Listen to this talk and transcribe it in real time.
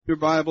Your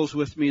Bibles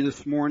with me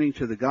this morning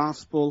to the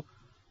Gospel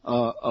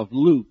of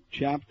Luke,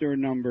 chapter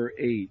number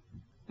 8.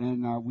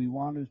 And we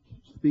want to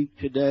speak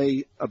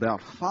today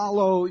about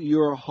follow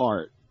your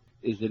heart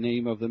is the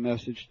name of the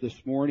message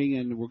this morning.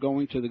 And we're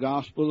going to the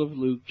Gospel of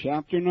Luke,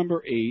 chapter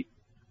number 8,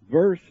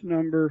 verse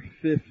number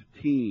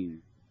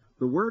 15.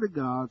 The Word of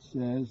God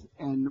says,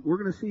 and we're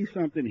going to see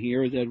something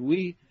here that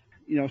we,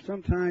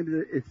 sometimes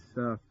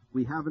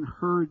we haven't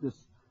heard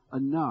this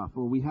enough,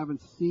 or we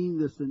haven't seen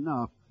this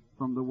enough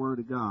from the Word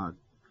of God.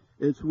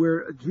 It's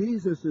where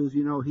Jesus is,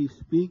 he's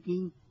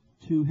speaking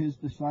to his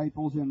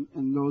disciples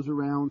and those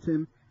around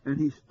him, and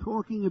he's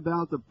talking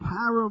about the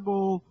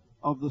parable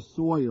of the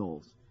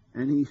soils.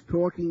 And he's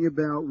talking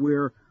about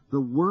where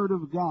the Word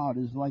of God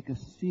is like a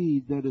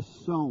seed that is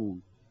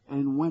sown.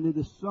 And when it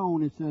is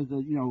sown, it says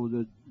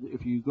that,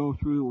 if you go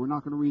through, we're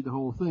not going to read the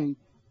whole thing,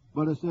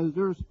 but it says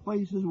there's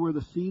places where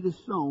the seed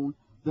is sown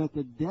that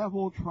the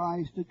devil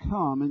tries to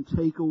come and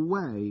take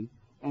away,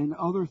 and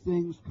other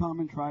things come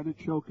and try to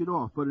choke it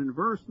off. But in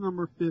verse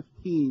number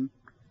 15,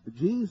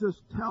 Jesus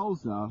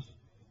tells us,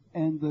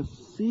 and the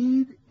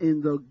seed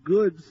in the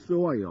good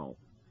soil.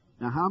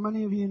 Now, how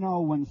many of you know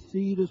when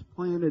seed is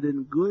planted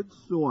in good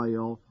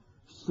soil,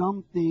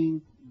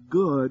 something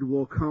good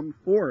will come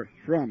forth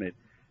from it?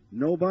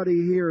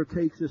 Nobody here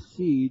takes a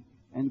seed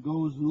and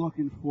goes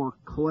looking for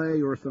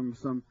clay or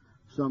some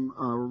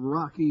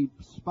rocky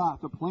spot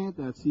to plant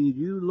that seed.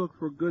 You look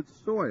for good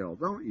soil,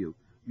 don't you?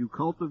 You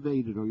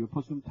cultivate it, or you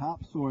put some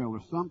topsoil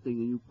or something,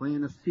 and you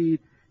plant a seed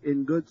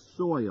in good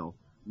soil.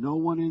 No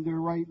one in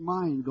their right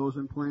mind goes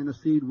and plant a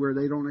seed where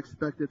they don't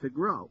expect it to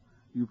grow.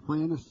 You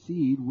plant a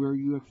seed where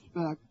you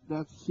expect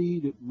that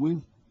seed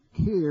with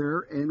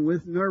care and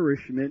with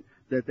nourishment,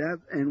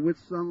 and with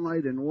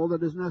sunlight and all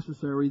that is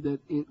necessary, that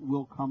it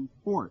will come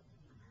forth.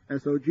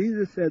 And so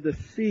Jesus said the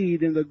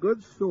seed in the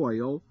good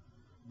soil,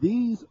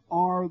 these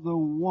are the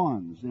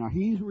ones. Now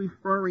he's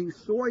referring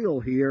soil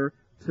here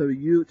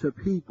to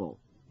people.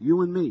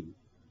 You and me.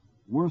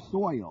 We're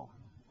soil.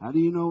 How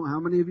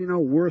many of you know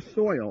we're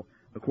soil,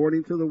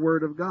 according to the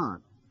Word of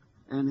God?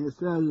 And it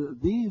says,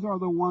 these are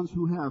the ones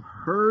who have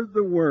heard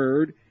the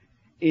Word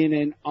in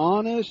an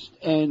honest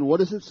and,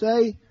 what does it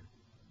say?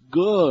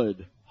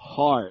 Good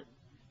heart.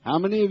 How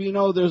many of you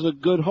know there's a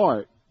good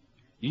heart?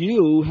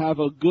 You have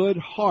a good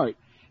heart.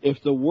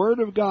 If the Word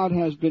of God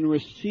has been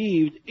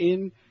received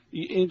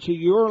into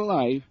your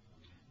life,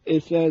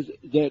 it says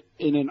that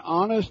in an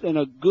honest and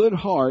a good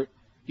heart.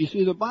 You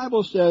see, the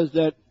Bible says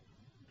that,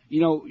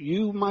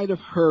 you might have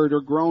heard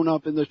or grown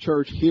up in the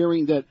church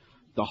hearing that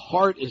the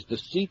heart is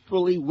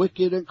deceitfully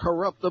wicked and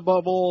corrupt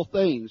above all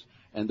things.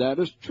 And that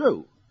is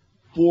true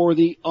for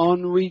the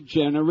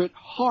unregenerate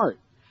heart.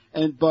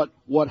 But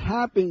what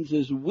happens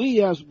is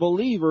we as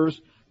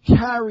believers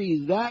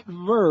carry that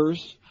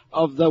verse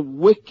of the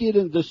wicked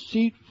and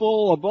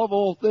deceitful above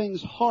all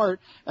things heart.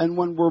 And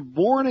when we're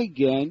born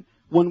again,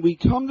 when we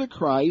come to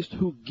Christ,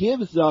 who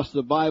gives us,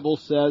 the Bible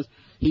says,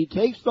 He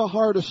takes the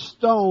heart of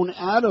stone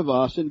out of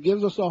us and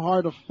gives us a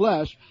heart of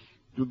flesh.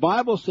 The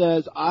Bible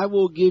says, I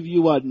will give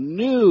you a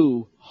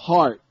new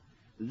heart.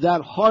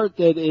 That heart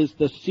that is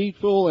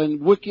deceitful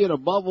and wicked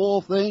above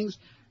all things,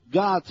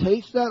 God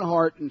takes that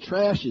heart and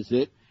trashes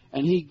it,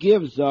 and He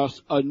gives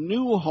us a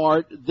new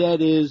heart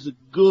that is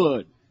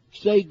good.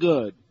 Say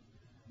good.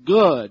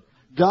 Good.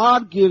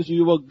 God gives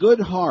you a good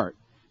heart.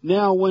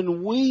 Now,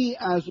 when we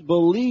as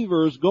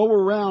believers go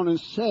around and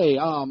say,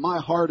 my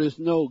heart is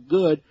no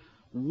good,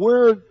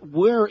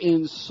 we're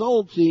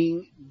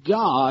insulting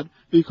God,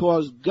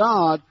 because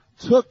God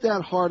took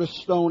that heart of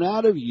stone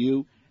out of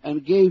you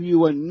and gave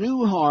you a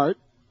new heart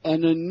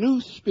and a new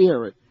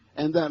spirit.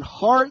 And that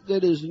heart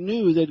that is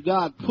new that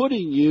God put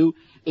in you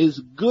is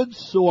good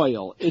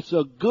soil. It's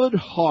a good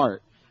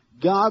heart.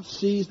 God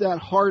sees that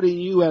heart in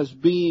you as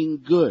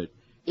being good.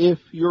 If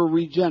you're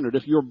regenerate,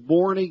 if you're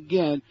born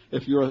again,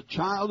 if you're a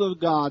child of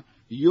God,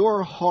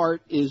 your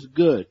heart is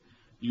good.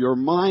 Your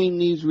mind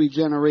needs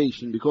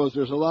regeneration, because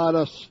there's a lot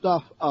of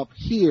stuff up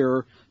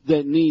here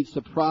that needs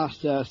to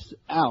process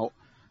out.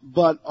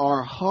 But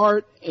our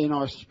heart and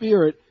our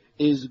spirit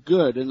is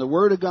good. And the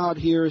Word of God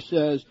here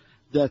says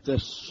that the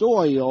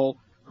soil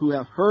who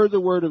have heard the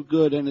word of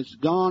good, and it's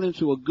gone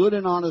into a good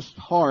and honest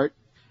heart,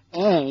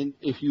 and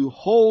if you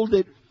hold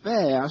it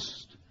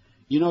fast,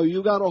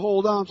 you got to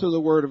hold on to the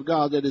Word of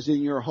God that is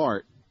in your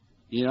heart.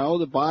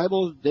 The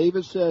Bible,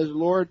 David says,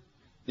 Lord,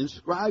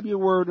 inscribe your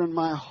word in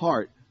my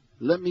heart.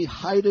 Let me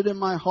hide it in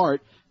my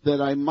heart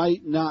that I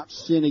might not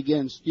sin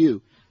against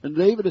you. And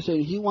David is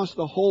saying he wants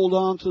to hold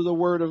on to the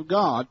Word of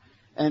God.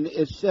 And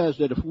it says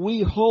that if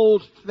we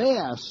hold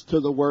fast to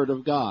the Word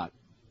of God,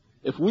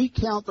 if we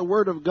count the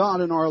Word of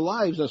God in our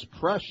lives as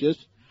precious,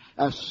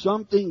 as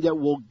something that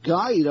will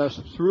guide us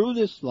through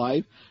this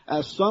life,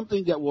 as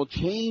something that will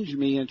change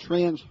me and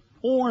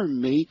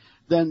transform me,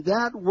 then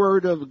that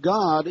Word of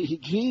God,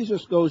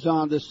 Jesus goes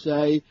on to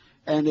say,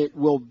 and it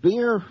will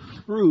bear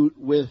fruit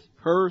with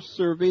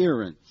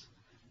perseverance.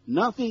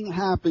 Nothing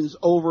happens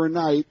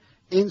overnight,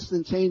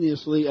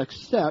 instantaneously,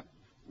 except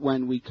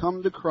when we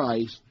come to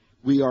Christ,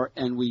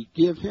 we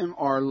give Him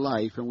our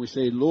life, and we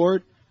say,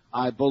 Lord,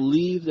 I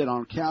believe that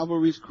on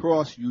Calvary's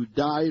cross you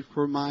died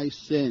for my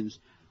sins.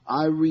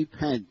 I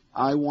repent.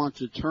 I want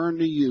to turn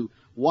to you.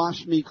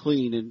 Wash me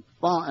clean, and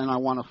I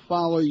want to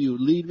follow you.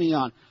 Lead me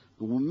on.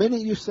 The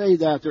minute you say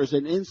that, there's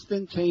an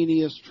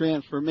instantaneous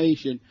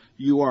transformation.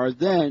 You are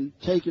then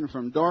taken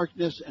from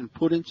darkness and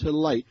put into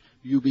light.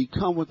 You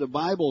become what the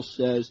Bible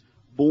says,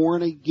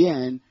 born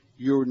again.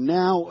 You're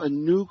now a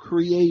new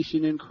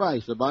creation in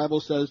Christ. The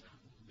Bible says,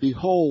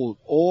 behold,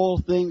 all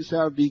things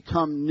have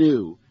become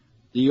new.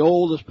 The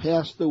old has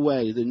passed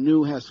away. The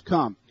new has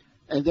come.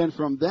 And then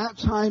from that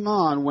time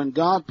on, when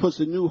God puts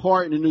a new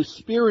heart and a new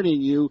spirit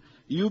in you,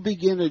 you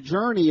begin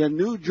a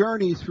new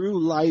journey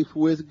through life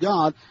with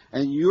God.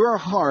 And your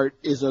heart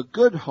is a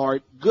good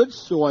heart, good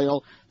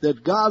soil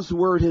that God's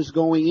Word is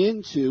going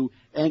into.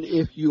 And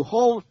if you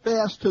hold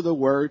fast to the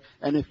Word,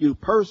 and if you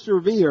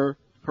persevere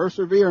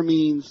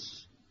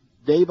means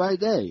day by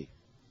day,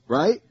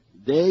 right?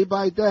 Day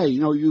by day.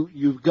 You know,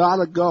 you've got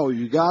to go.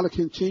 You've got to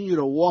continue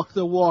to walk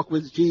the walk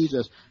with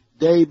Jesus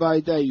day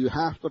by day. You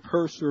have to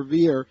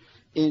persevere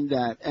in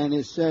that. And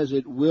it says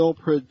it will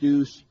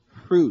produce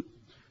fruit.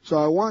 So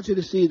I want you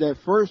to see that,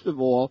 first of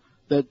all,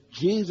 that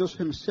Jesus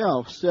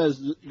himself says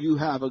that you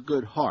have a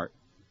good heart,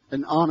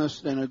 an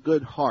honest and a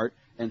good heart.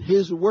 And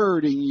his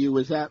word in you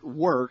is at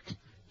work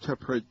to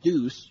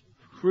produce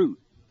fruit,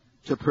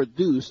 to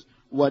produce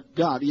what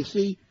God. You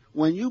see,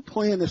 when you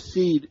plant a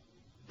seed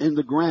in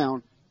the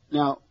ground,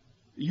 now,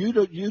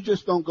 you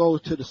just don't go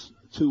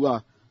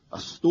to a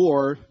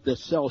store that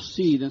sells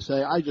seed and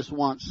say, I just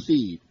want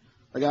seed.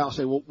 Like I'll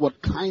say, well,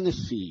 what kind of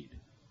seed?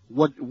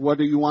 What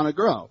do you want to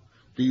grow?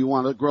 Do you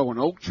want to grow an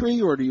oak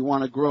tree, or do you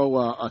want to grow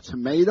a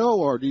tomato,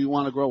 or do you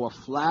want to grow a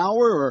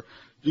flower, or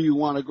do you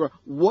want to grow?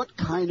 What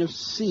kind of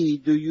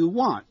seed do you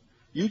want?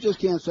 You just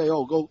can't say,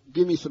 oh, go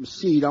give me some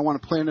seed. I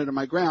want to plant it in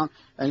my ground.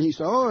 And he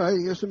said, all right,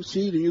 here's some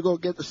seed, and you go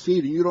get the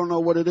seed, and you don't know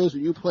what it is,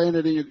 and you plant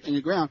it in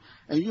your ground,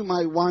 and you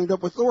might wind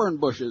up with thorn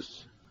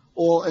bushes.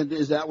 And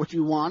is that what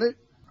you wanted?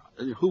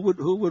 Who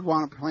would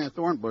want to plant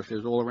thorn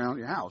bushes all around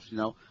your house, you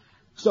know?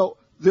 So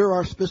there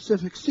are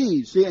specific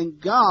seeds. See, and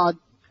God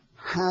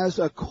has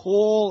a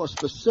call, a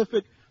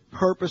specific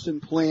purpose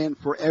and plan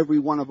for every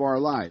one of our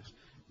lives.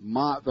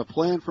 The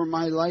plan for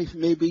my life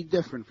may be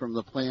different from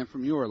the plan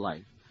from your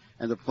life.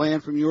 And the plan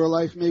from your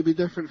life may be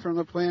different from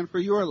the plan for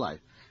your life.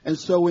 And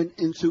so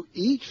into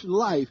each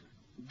life,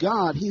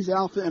 God, he's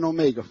Alpha and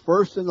Omega,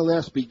 first and the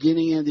last,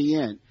 beginning and the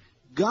end.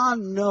 God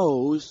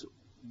knows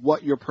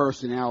what your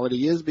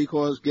personality is,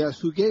 because guess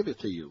who gave it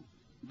to you?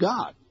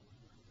 God.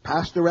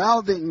 Pastor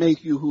Al didn't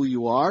make you who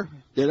you are,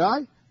 did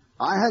I?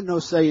 I had no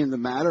say in the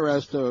matter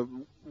as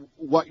to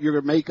what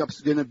your makeup's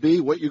going to be,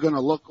 what you're going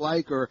to look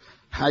like, or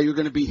how you're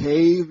going to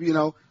behave. You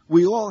know,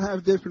 we all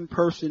have different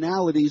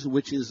personalities,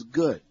 which is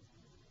good.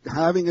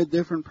 Having a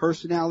different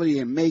personality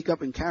and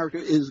makeup and character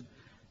is,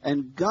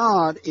 and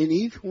God in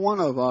each one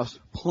of us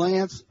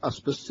plants a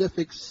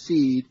specific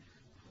seed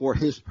for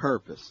his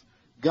purpose.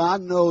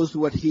 God knows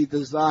what he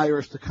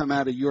desires to come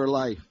out of your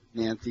life,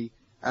 Nancy,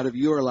 out of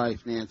your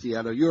life, Nancy,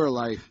 out of your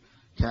life,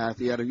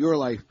 Kathy, out of your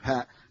life,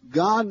 Pat.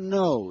 God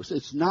knows.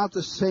 It's not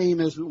the same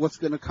as what's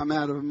going to come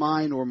out of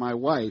mine or my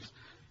wife's.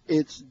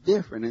 It's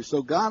different. And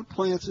so God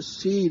plants a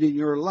seed in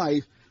your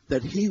life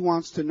that he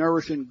wants to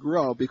nourish and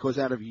grow, because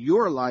out of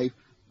your life,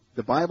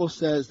 the Bible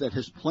says that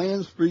his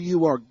plans for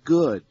you are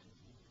good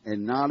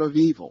and not of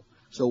evil.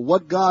 So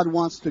what God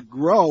wants to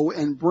grow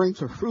and bring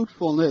to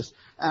fruitfulness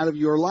out of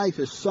your life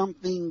is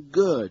something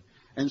good.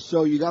 And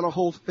so you got to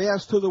hold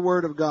fast to the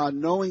Word of God,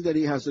 knowing that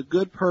he has a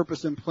good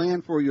purpose and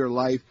plan for your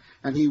life,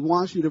 and he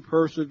wants you to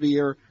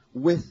persevere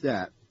with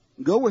that.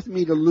 Go with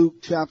me to Luke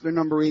chapter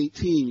number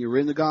 18. You're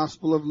in the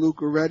Gospel of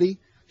Luke already.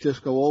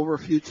 Just go over a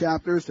few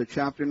chapters to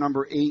chapter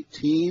number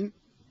 18.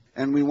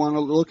 And we want to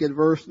look at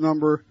verse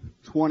number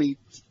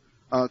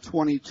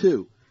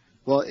 22.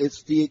 Well,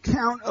 it's the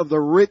account of the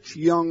rich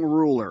young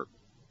ruler.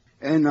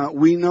 And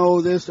we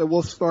know this, and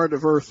we'll start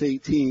at verse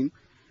 18.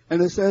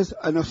 And it says,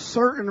 and a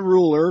certain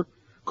ruler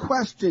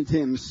questioned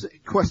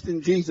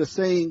Jesus,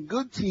 saying,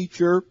 Good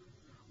teacher,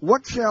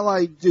 what shall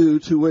I do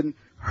to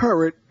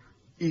inherit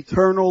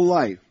eternal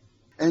life?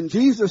 And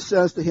Jesus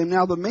says to him,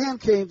 now the man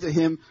came to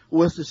him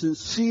with a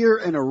sincere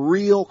and a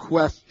real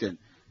question.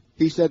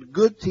 He said,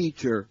 Good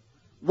teacher,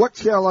 what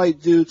shall I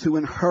do to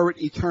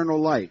inherit eternal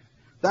life?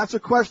 That's a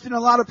question a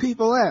lot of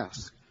people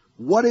ask.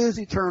 What is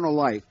eternal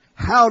life?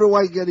 How do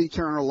I get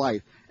eternal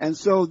life? And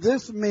so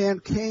this man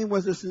came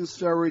with a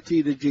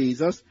sincerity to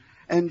Jesus,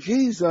 and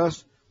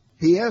Jesus,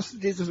 he asked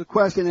Jesus a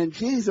question, and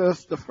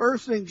Jesus, the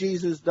first thing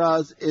Jesus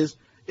does is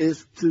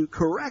to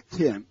correct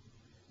him.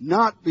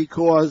 Not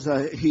because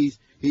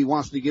he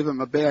wants to give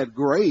him a bad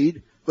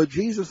grade, but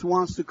Jesus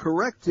wants to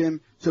correct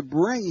him to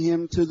bring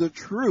him to the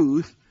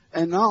truth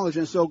and knowledge.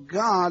 And so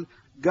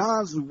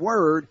God's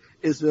word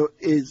is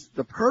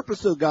the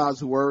purpose of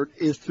God's word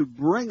is to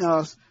bring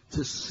us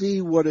to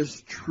see what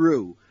is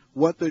true,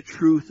 what the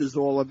truth is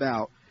all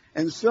about.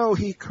 And so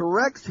he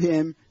corrects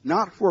him,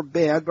 not for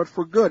bad, but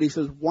for good. He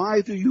says, why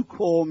do you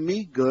call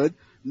me good?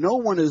 No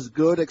one is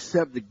good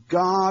except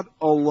God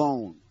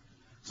alone.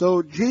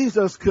 So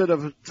Jesus could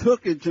have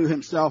took it to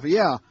himself,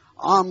 yeah,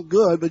 I'm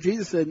good, but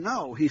Jesus said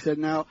no. He said,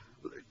 now,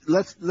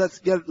 let's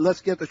get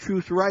the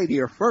truth right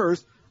here.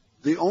 First,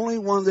 the only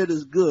one that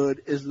is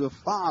good is the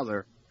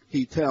Father,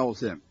 he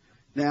tells him.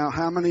 Now,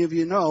 how many of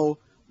you know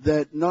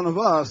that none of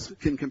us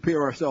can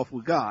compare ourselves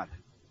with God,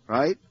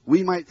 right?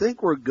 We might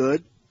think we're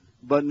good,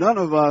 but none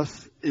of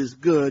us is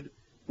good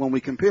when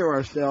we compare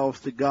ourselves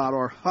to God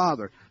our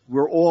Father.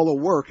 We're all a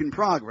work in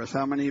progress.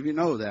 How many of you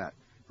know that,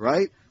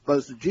 right?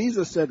 But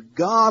Jesus said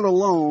God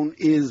alone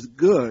is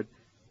good.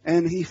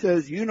 And he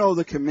says, you know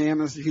the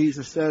commandments.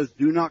 Jesus says,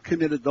 do not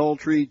commit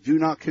adultery, do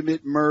not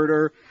commit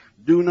murder,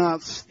 do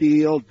not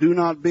steal, do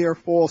not bear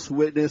false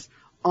witness,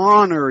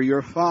 honor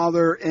your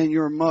father and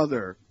your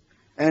mother.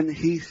 And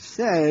he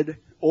said,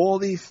 all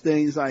these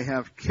things I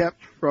have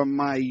kept from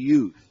my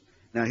youth.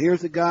 Now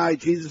here's a guy,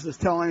 Jesus is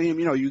telling him,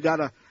 you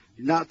gotta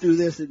not do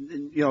this,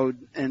 and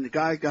the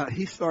guy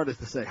he started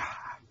to say,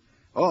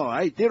 oh,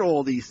 I did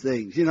all these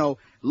things,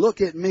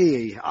 look at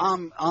me,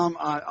 I'm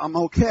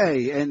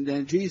okay.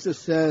 And Jesus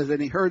says,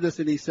 and he heard this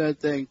and he said,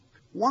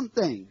 one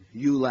thing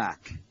you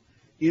lack.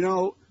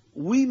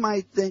 We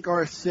might think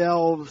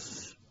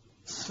ourselves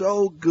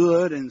so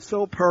good and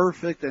so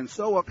perfect and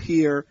so up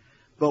here,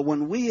 but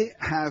when we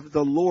have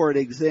the Lord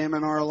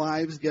examine our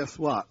lives, guess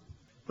what?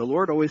 The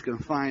Lord always can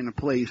find a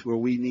place where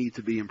we need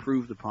to be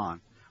improved upon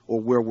or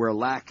where we're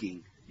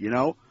lacking,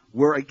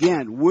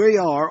 we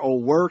are a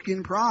work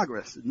in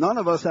progress. None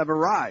of us have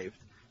arrived.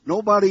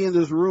 Nobody in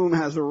this room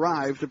has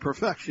arrived to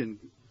perfection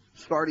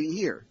starting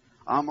here.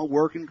 I'm a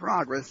work in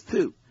progress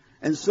too.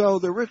 And so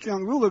the rich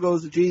young ruler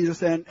goes to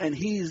Jesus and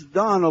he's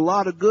done a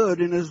lot of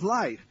good in his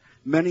life.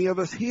 Many of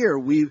us here,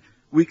 we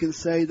can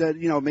say that,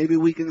 maybe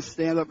we can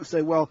stand up and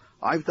say, well,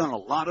 I've done a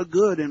lot of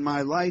good in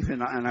my life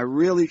and I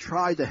really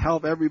tried to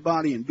help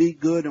everybody and be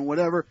good and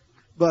whatever.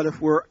 But if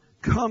we're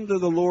come to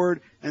the Lord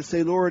and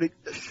say, Lord,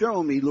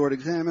 show me, Lord,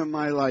 examine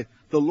my life,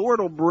 the Lord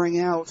will bring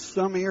out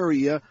some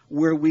area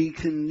where we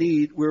can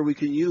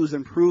use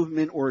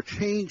improvement or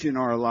change in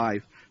our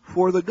life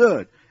for the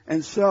good.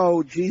 And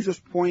so Jesus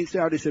points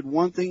out, he said,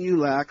 one thing you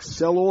lack,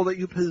 sell all that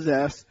you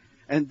possess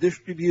and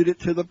distribute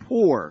it to the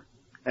poor,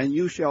 and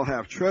you shall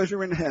have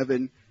treasure in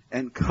heaven,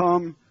 and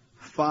come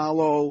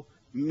follow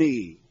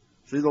me.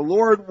 See, the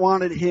Lord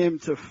wanted him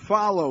to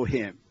follow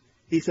him.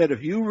 He said,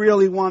 if you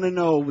really want to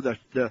know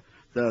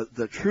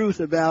the truth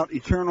about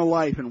eternal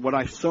life and what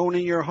I've sown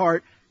in your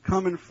heart,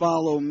 come and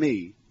follow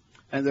me.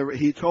 And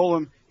he told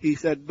him, he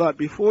said, but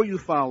before you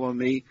follow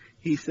me,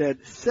 he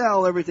said,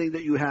 sell everything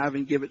that you have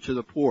and give it to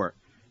the poor.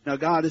 Now,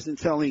 God isn't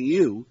telling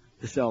you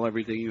to sell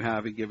everything you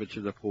have and give it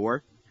to the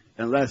poor,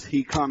 unless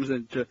he comes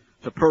in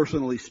to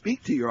personally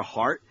speak to your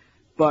heart.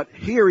 But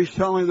here he's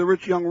telling the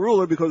rich young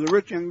ruler, because the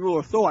rich young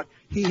ruler thought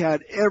he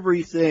had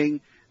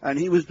everything and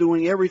he was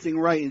doing everything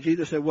right. And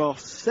Jesus said, well,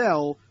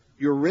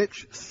 you're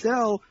rich,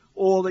 sell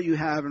all that you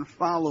have and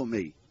follow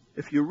me.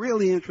 If you're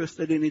really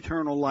interested in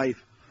eternal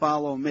life,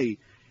 follow me.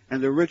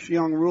 And the rich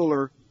young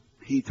ruler,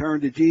 he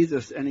turned to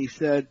Jesus and he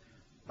said,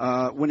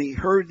 when he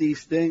heard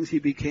these things, he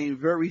became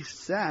very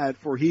sad,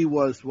 for he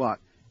was what?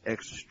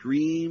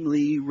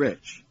 Extremely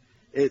rich.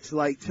 It's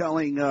like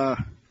telling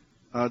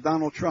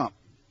Donald Trump,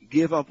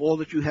 give up all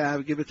that you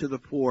have, give it to the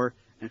poor,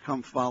 and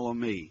come follow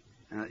me.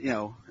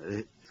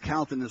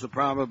 Countenance will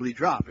probably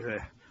drop.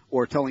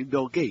 Or telling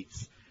Bill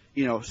Gates,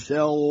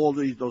 sell all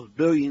those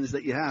billions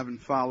that you have and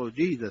follow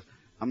Jesus.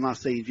 I'm not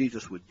saying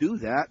Jesus would do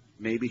that.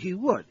 Maybe he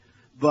would.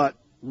 But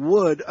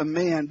would a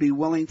man be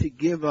willing to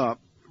give up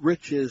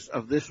riches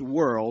of this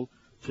world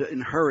to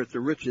inherit the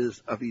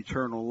riches of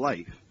eternal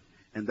life?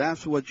 And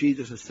that's what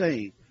Jesus is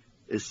saying.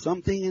 Is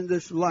something in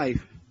this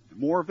life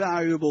more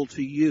valuable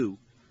to you?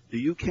 Do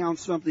you count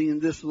something in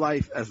this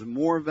life as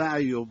more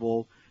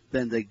valuable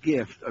than the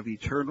gift of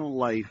eternal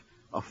life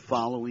of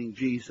following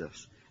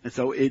Jesus? And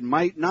so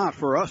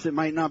for us, it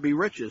might not be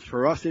riches.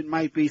 For us, it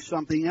might be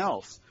something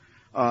else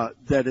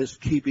that is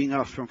keeping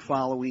us from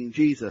following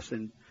Jesus.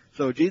 And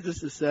so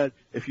Jesus has said,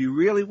 if you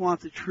really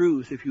want the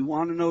truth, if you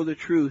want to know the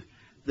truth,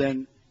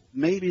 then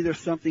maybe there's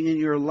something in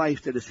your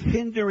life that is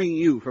hindering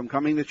you from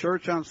coming to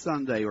church on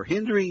Sunday, or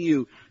hindering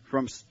you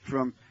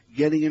from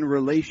getting in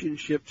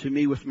relationship to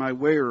me with my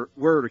word,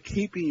 or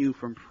keeping you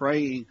from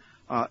praying,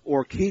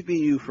 or keeping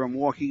you from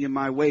walking in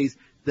my ways.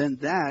 Then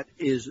that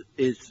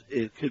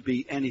it could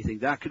be anything.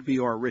 That could be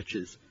our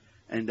riches.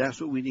 And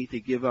that's what we need to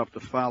give up to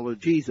follow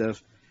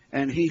Jesus.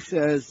 And he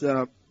says,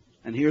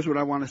 and here's what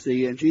I want to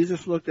see. And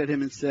Jesus looked at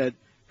him and said,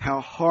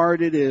 how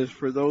hard it is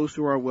for those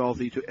who are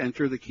wealthy to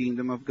enter the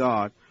kingdom of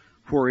God.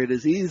 For it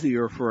is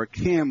easier for a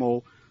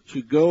camel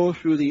to go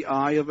through the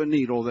eye of a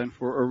needle than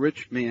for a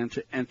rich man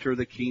to enter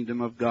the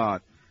kingdom of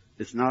God.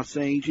 Jesus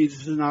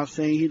is not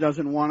saying he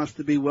doesn't want us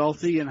to be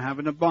wealthy and have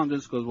an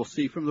abundance, because we'll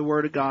see from the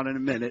Word of God in a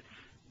minute,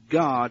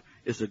 God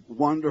is a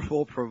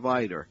wonderful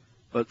provider.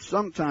 But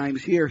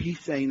sometimes here he's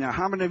saying, now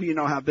how many of you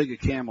know how big a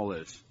camel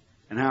is?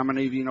 And how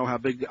many of you know how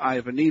big the eye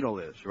of a needle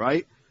is,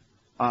 right?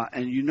 And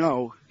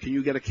can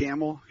you get a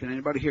camel? Can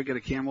anybody here get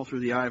a camel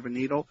through the eye of a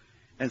needle?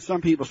 And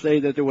some people say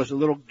that there was a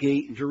little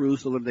gate in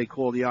Jerusalem they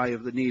call the Eye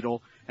of the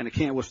Needle, and the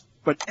camel was,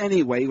 but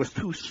anyway, it was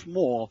too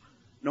small.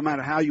 No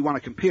matter how you want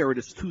to compare it,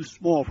 it's too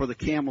small for the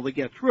camel to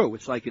get through.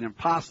 It's like an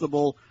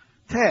impossible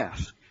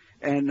task.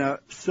 And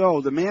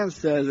so the man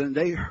says, and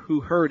they who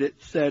heard it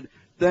said,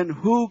 then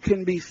who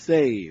can be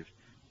saved?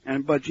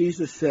 But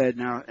Jesus said,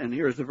 now, and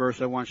here's the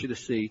verse I want you to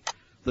see,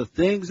 the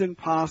things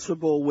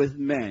impossible with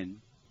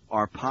men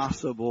are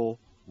possible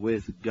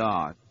with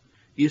God.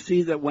 You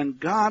see that when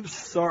God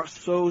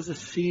sows a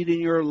seed in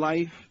your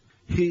life,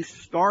 He's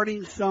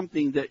starting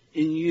something that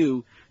in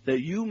you that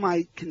you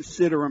might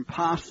consider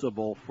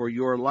impossible for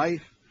your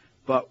life,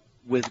 but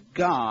with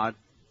God,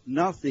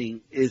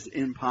 nothing is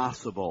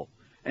impossible.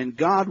 And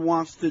God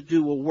wants to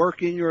do a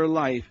work in your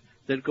life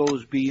that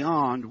goes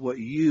beyond what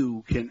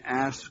you can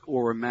ask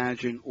or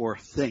imagine or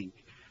think.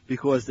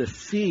 Because the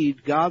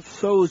seed God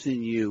sows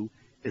in you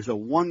is a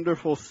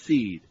wonderful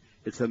seed.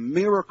 It's a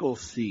miracle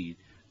seed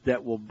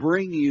that will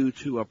bring you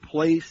to a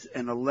place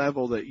and a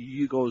level that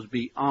goes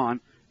beyond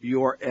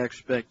your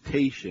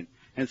expectation.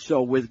 And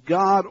so with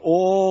God,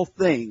 all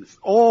things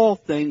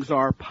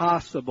are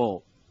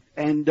possible.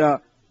 And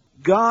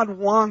God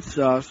wants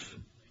us,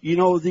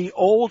 the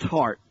old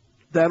heart,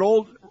 that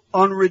old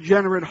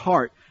unregenerate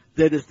heart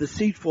that is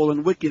deceitful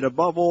and wicked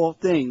above all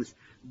things,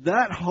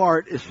 that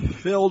heart is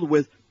filled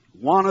with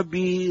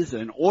wannabes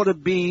and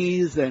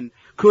ought-to-be's and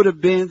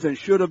could-have-beens and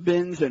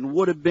should-have-beens and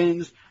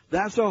would-have-beens.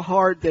 That's a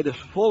heart that is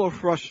full of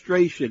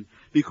frustration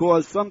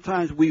because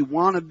sometimes we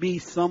want to be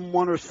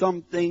someone or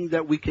something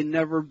that we can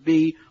never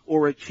be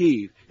or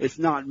achieve. It's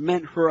not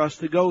meant for us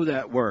to go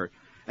that way.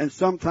 And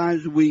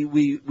sometimes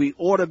we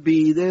ought to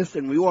be this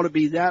and we ought to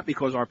be that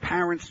because our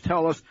parents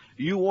tell us,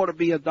 you ought to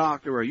be a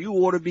doctor or you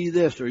ought to be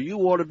this or you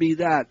ought to be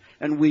that.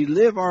 And we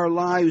live our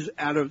lives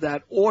out of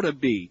that ought to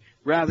be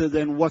rather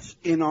than what's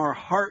in our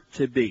heart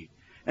to be.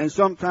 And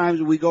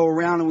sometimes we go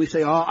around and we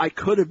say, oh, I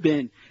could have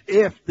been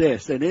if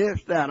this and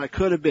if that, I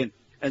could have been.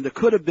 And the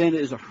could have been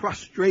is a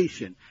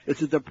frustration.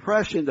 It's a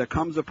depression that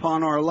comes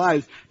upon our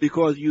lives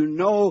because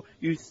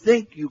you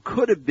think you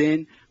could have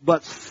been,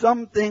 but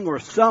something or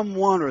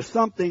someone or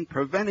something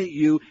prevented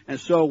you, and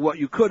so what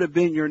you could have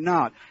been, you're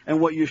not. And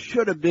what you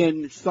should have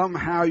been,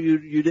 somehow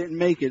you didn't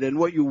make it. And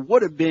what you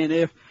would have been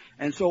if,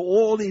 and so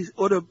all these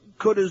woulda,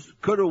 couldas,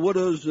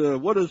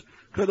 wouldas,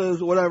 couldas,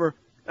 whatever,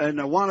 and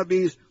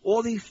wannabes,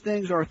 all these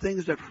things are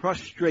things that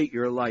frustrate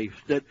your life,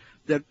 that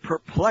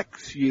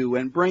perplex you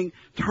and bring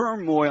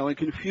turmoil and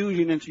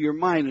confusion into your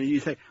mind. And you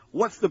say,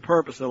 what's the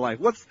purpose of life?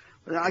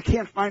 I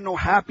can't find no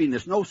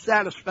happiness, no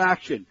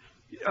satisfaction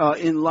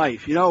in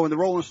life. And the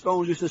Rolling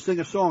Stones used to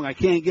sing a song, I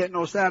can't get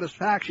no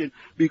satisfaction,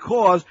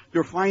 because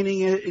they're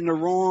finding it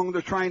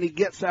they're trying to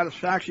get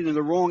satisfaction in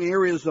the wrong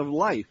areas of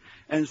life.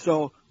 And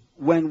so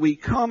when we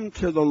come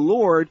to the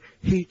Lord,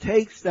 He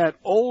takes that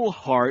old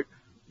heart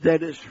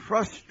that is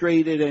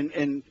frustrated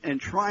and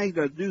trying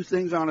to do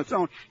things on its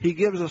own. He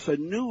gives us a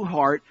new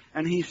heart,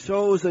 and He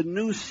sows a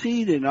new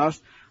seed in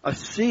us, a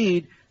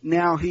seed.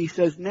 Now, He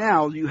says,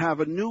 now you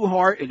have a new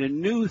heart and a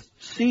new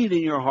seed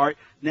in your heart.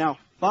 Now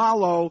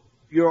follow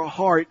your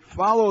heart,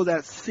 follow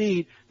that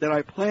seed that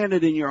I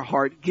planted in your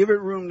heart, give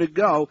it room to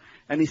go.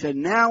 And He said,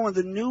 now in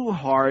the new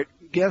heart,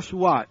 guess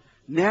what?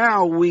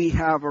 Now we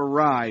have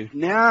arrived.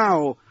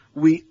 Now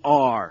we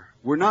are.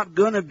 We're not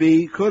going to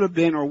be, could have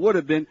been, or would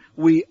have been.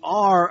 We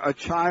are a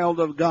child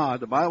of God.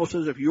 The Bible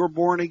says if you're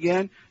born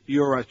again,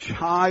 you're a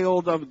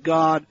child of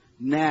God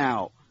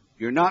now.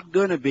 You're not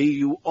going to be,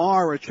 you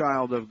are a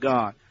child of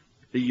God.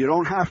 You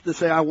don't have to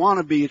say, I want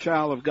to be a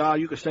child of God.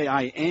 You can say,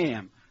 I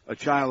am a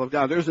child of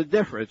God. There's a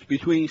difference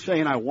between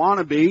saying I want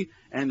to be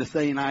and the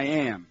saying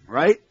I am,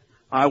 right?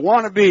 I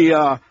want to be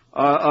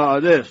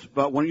this,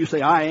 but when you say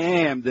I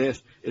am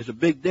this, is a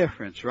big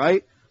difference,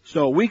 right?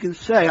 So we can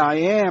say,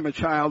 I am a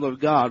child of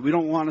God. We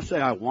don't want to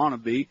say, I want to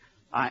be.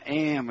 I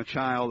am a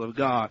child of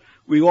God.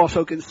 We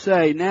also can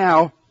say,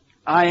 now,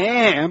 I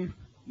am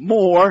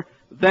more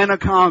than a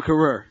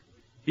conqueror.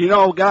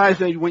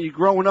 Guys, when you're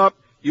growing up,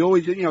 you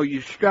always,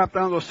 you strap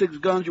down those 6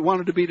 guns. You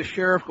wanted to be the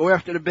sheriff, go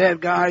after the bad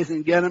guys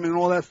and get them and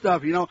all that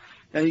stuff,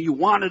 And you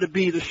wanted to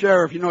be the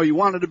sheriff, you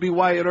wanted to be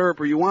Wyatt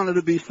Earp, or you wanted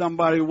to be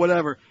somebody or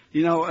whatever,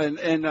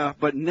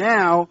 but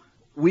now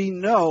we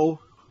know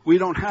we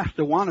don't have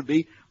to want to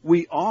be.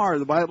 We are.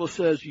 The Bible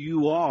says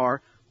you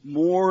are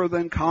more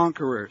than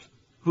conquerors.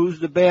 Who's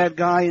the bad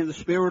guy in the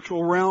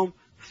spiritual realm?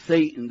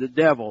 Satan, the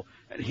devil.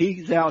 And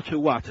he's out to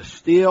what? To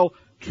steal,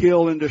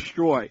 kill, and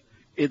destroy.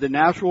 In the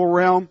natural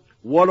realm,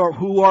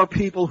 who are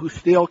people who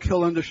steal,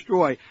 kill, and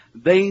destroy?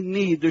 They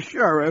need the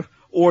sheriff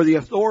or the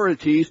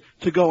authorities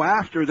to go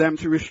after them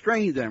to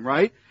restrain them,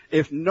 right?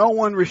 If no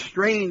one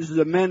restrains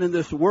the men in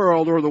this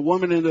world or the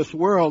women in this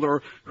world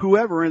or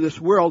whoever in this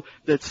world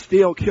that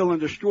steal, kill, and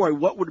destroy,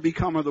 what would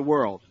become of the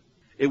world?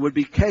 It would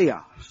be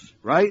chaos,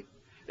 right?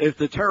 If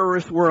the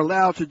terrorists were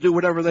allowed to do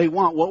whatever they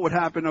want, what would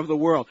happen of the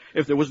world?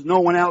 If there was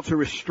no one out to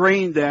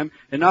restrain them,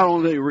 and not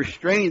only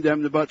restrain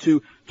them, but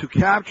to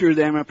capture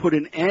them and put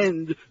an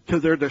end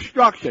to their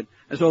destruction.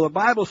 And so the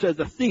Bible says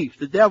the thief,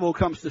 the devil,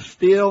 comes to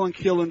steal and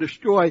kill and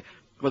destroy.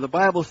 But the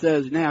Bible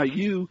says now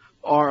you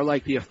are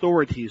like the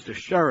authorities, the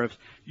sheriffs.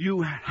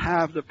 You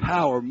have the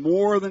power,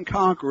 more than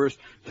conquerors,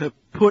 to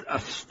put a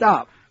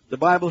stop. The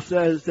Bible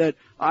says that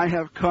I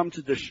have come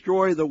to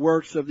destroy the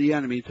works of the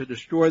enemy, to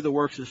destroy the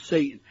works of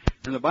Satan.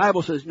 And the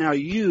Bible says now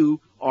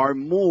you are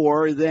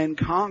more than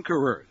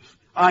conquerors.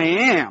 I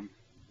am.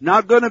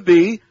 Not going to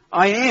be.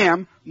 I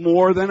am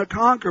more than a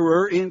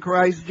conqueror in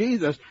Christ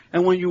Jesus.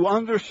 And when you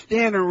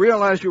understand and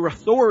realize your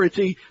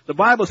authority, the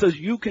Bible says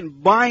you can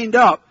bind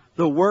up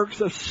the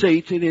works of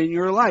Satan in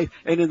your life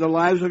and in the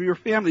lives of your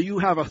family. You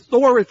have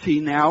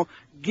authority now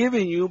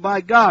given you by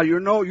God. You're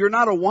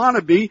not a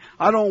wannabe.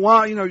 I don't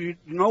want, you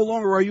no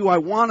longer are you. I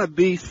want to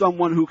be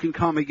someone who can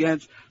come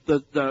against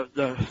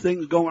the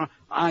things going on.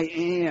 I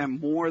am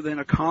more than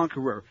a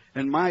conqueror,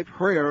 and my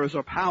prayers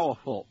are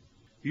powerful.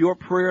 Your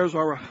prayers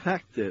are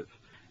effective.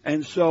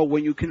 And so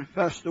when you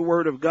confess the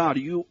Word of God,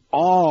 you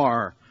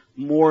are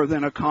more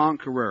than a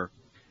conqueror.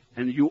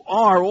 And you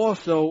are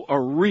also a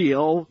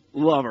real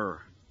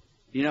lover.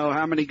 You know,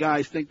 how many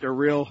guys think they're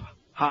real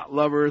hot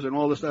lovers and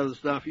all this other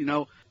stuff,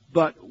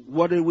 But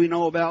what do we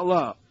know about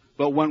love?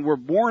 But when we're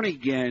born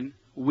again,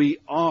 we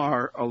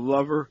are a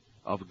lover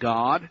of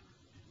God.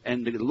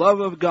 And the love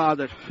of God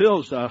that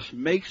fills us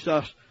makes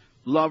us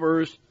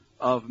lovers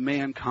of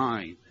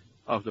mankind,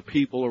 of the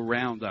people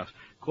around us.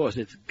 Because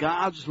it's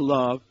God's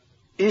love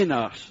in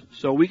us.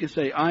 So we can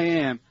say,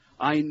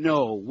 I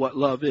know what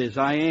love is.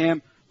 I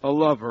am a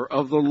lover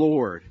of the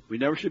Lord. We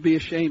never should be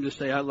ashamed to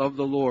say, I love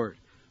the Lord.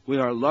 We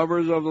are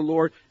lovers of the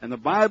Lord. And the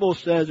Bible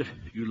says, if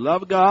you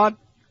love God,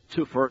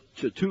 to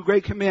two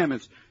great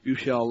commandments, you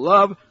shall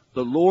love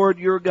the Lord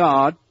your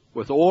God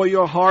with all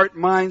your heart,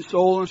 mind,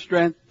 soul, and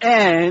strength.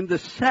 And the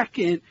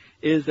second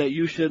is that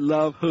you should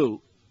love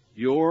who?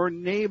 Your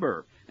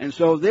neighbor. And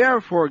so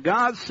therefore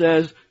God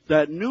says,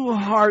 that new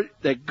heart,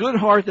 that good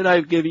heart that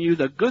I've given you,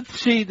 the good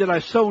seed that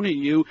I've sown in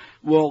you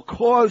will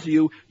cause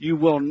you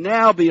will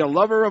now be a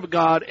lover of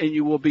God and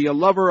you will be a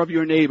lover of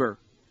your neighbor.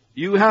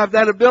 You have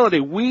that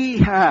ability. We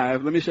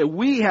have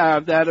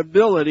that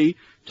ability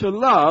to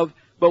love,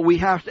 but we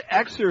have to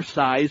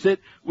exercise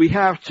it. We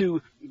have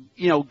to,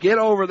 get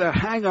over the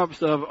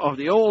hang-ups of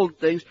the old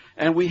things,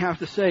 and we have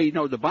to say,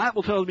 the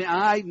Bible tells me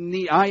I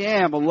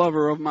am a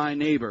lover of my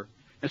neighbor.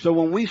 And so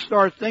when we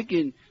start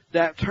thinking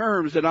that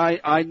terms that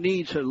I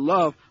need to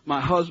love my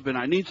husband,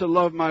 I need to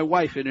love my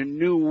wife in a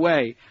new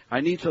way,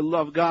 I need to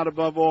love God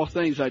above all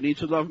things, I need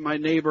to love my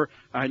neighbor,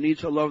 I need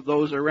to love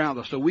those around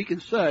us. So we can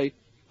say,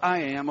 I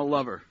am a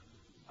lover.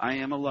 I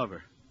am a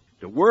lover.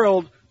 The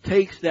world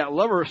takes that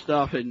lover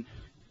stuff and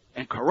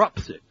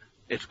corrupts it.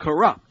 It's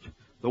corrupt.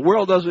 The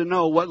world doesn't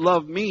know what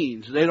love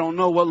means. They don't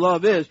know what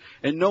love is.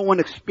 And no one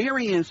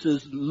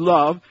experiences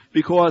love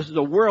because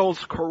the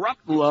world's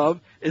corrupt love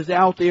is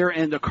out there,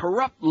 and the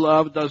corrupt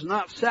love does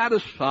not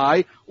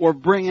satisfy or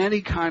bring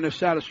any kind of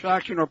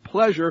satisfaction or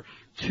pleasure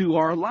to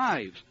our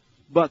lives.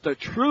 But the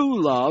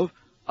true love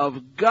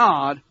of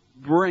God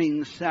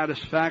brings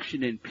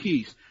satisfaction and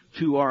peace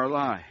to our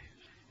lives.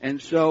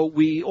 And so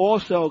we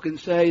also can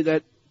say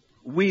that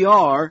we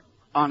are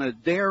on a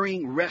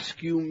daring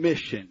rescue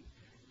mission.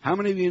 How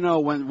many of you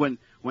know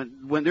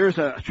when there's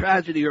a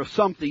tragedy or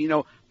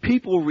something,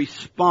 people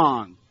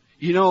respond.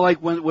 Like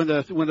when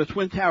the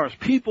Twin Towers,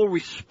 people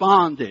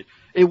responded.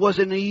 It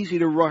wasn't easy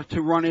to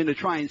run in to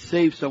try and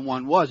save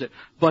someone, was it?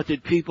 But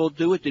did people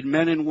do it? Did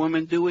men and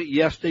women do it?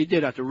 Yes, they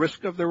did. At the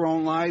risk of their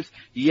own lives?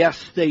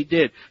 Yes, they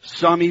did.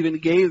 Some even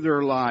gave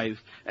their lives.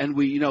 And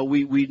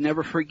we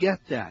never forget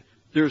that.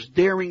 There's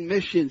daring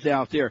missions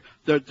out there.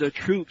 The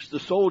troops, the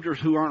soldiers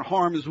who are in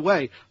harm's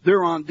way,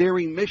 they're on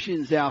daring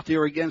missions out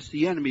there against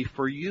the enemy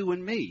for you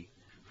and me,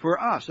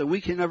 for us. And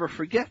we can never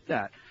forget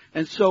that.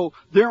 And so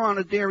they're on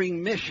a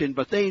daring mission,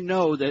 but they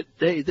know that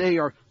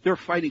they're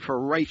fighting for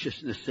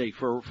righteousness' sake,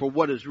 for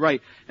what is right.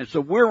 And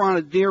so we're on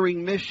a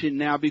daring mission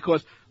now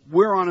because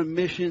we're on a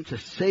mission to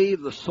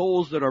save the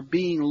souls that are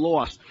being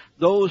lost,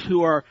 those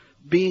who are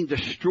being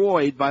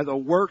destroyed by the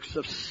works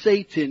of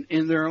Satan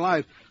in their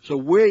life. So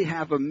we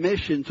have a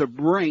mission to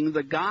bring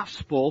the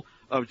gospel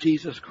of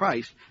Jesus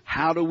Christ.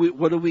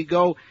 What do we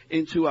go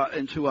into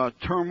a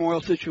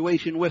turmoil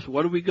situation with?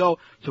 What do we go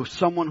to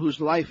someone whose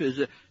life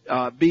is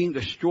being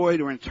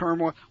destroyed or in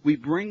turmoil? We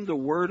bring the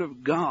Word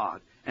of God,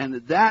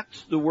 and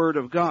that's the Word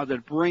of God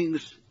that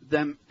brings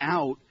them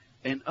out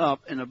and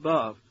up and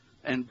above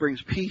and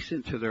brings peace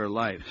into their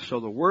life. So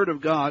the Word of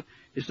God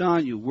is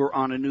on you. We're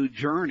on a new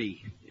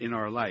journey in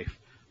our life.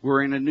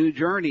 We're in a new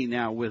journey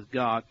now with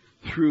God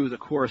through the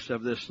course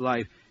of this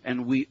life,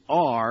 and we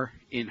are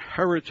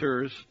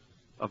inheritors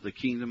of the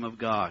kingdom of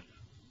God.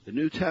 The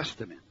New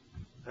Testament,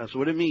 that's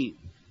what it means.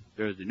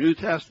 The New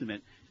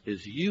Testament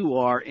is you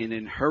are an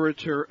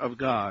inheritor of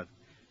God.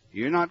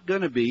 You're not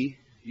going to be,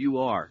 you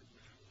are.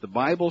 The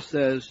Bible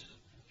says,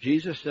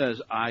 Jesus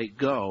says, I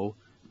go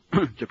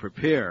to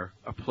prepare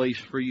a place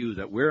for you,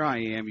 that where I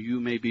am, you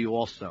may be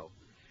also.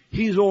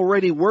 He's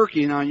already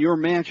working on your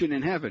mansion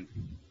in heaven.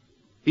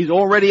 He's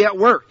already at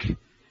work.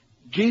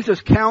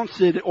 Jesus counts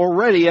it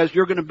already as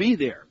you're going to be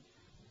there.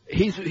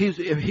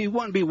 he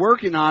wouldn't be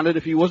working on it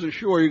if he wasn't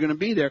sure you're going to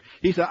be there.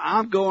 He said,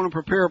 I'm going to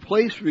prepare a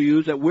place for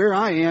you that where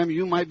I am,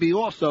 you might be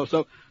also.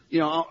 So,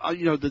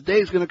 the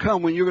day's going to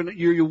come when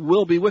you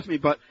will be with me,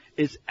 but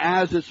it's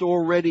as it's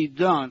already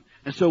done.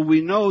 And so we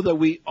know that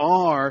we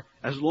are,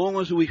 as long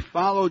as we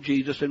follow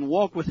Jesus and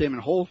walk with him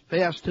and hold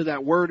fast to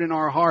that word in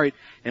our heart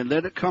and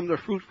let it come to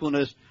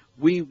fruitfulness,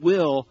 we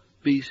will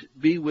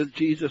be with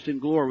Jesus in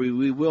glory.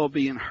 We will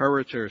be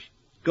inheritors.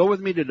 Go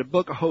with me to the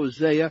book of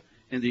Hosea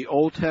in the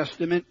Old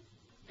Testament,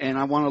 and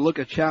I want to look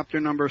at chapter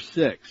number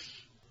 6.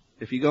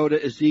 If you go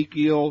to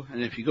Ezekiel,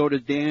 and if you go to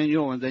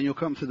Daniel, and then you'll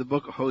come to the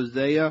book of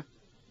Hosea,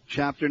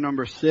 chapter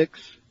number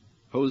 6.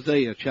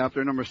 Hosea,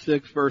 chapter number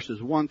 6,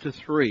 verses 1 to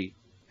 3.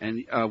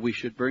 And we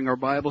should bring our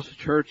Bibles to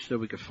church so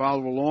we can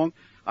follow along.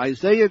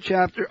 Hosea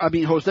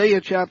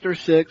chapter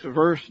 6,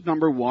 verse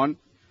number 1.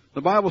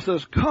 The Bible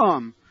says,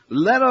 Come,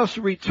 let us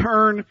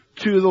return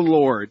to the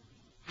Lord.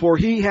 For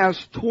he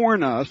has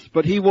torn us,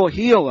 but he will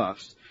heal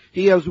us.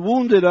 He has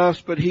wounded us,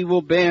 but he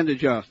will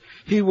bandage us.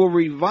 He will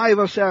revive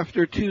us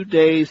after 2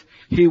 days.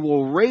 He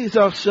will raise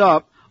us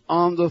up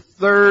on the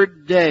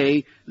 3rd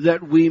day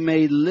that we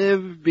may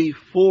live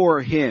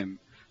before him.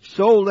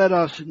 So let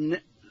us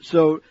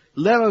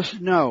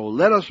know.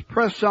 Let us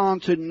press on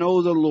to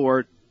know the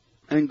Lord.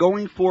 And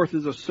going forth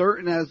is as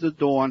certain as the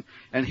dawn.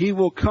 And he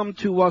will come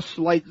to us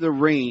like the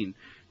rain,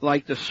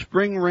 like the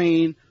spring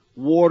rain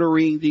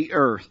watering the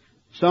earth.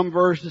 Some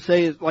verses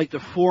say it's like the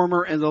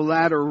former and the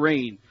latter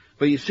rain.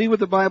 But you see what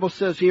the Bible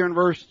says here in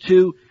verse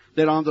 2,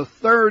 that on the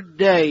 3rd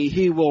day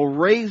he will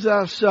raise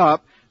us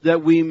up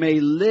that we may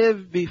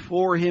live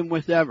before him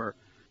with ever.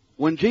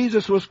 When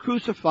Jesus was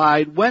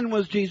crucified, when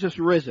was Jesus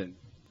risen?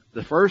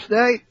 The 1st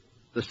day,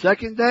 the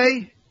 2nd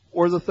day,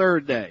 or the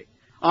 3rd day?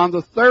 On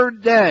the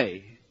 3rd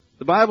day,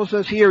 the Bible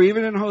says here,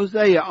 even in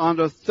Hosea, on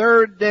the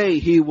 3rd day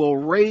he will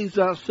raise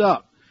us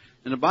up.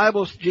 In the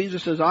Bible,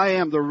 Jesus says, I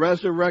am the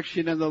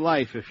resurrection and the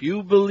life. If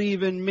you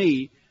believe in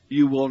me,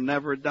 you will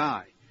never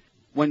die.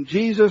 When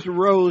Jesus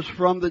rose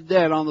from the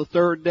dead on the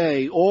 3rd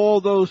day,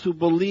 all those who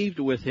believed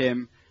with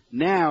him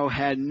now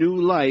had new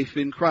life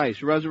in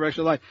Christ,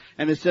 resurrection life.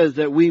 And it says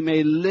that we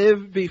may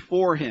live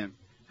before him.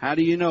 How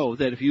do you know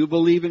that if you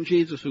believe in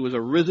Jesus, who is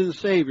a risen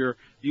Savior,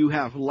 you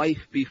have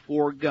life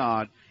before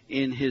God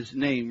in his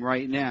name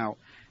right now?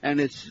 And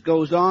it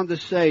goes on to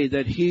say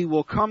that he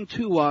will come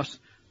to us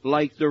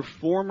like the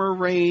former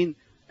rain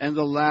and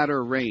the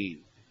latter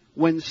rain.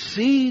 When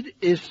seed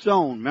is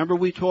sown, remember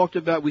we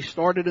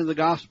started in the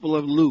Gospel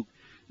of Luke.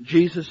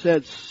 Jesus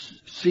said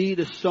seed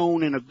is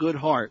sown in a good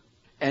heart,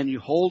 and you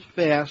hold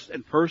fast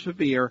and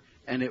persevere,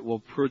 and it will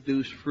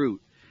produce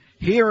fruit.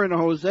 Here in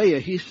Hosea,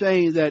 he's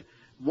saying that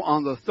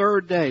on the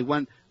 3rd day,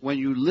 when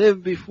you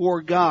live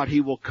before God, he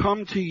will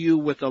come to you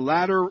with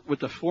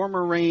the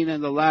former rain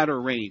and the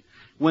latter rain.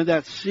 When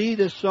that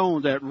seed is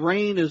sown, that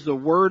rain is the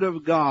word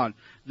of God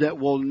that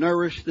will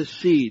nourish the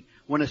seed.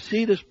 When a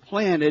seed is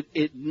planted,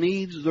 it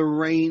needs the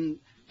rain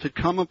to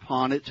come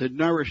upon it to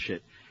nourish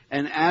it.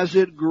 And as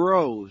it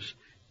grows,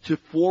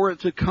 for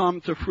it to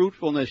come to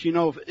fruitfulness,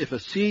 if a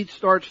seed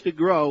starts to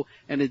grow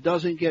and it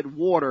doesn't get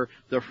water,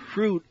 the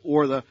fruit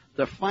or the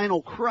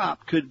final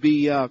crop could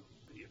be,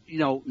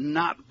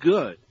 not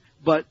good.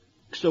 But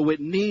so it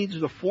needs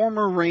the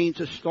former rain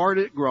to start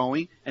it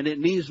growing, and it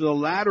needs the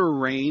latter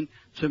rain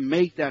to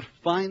make that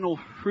final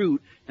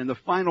fruit and the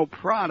final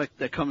product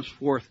that comes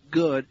forth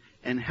good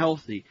and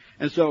healthy.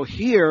 And so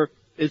here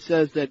it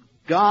says that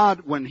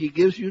God, when he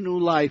gives you new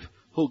life,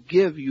 he'll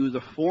give you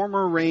the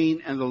former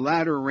rain and the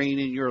latter rain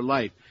in your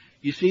life.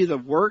 You see, the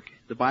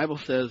Bible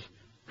says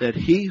that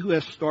he who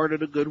has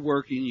started a good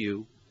work in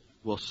you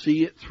will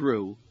see it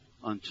through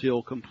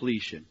until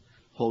completion.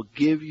 He'll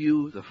give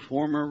you the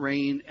former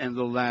rain and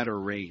the latter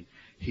rain.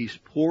 He's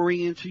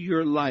pouring into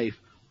your life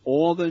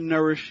all the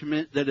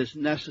nourishment that is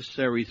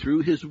necessary through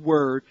his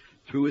word,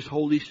 through his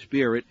Holy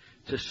Spirit,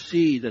 to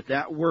see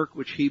that work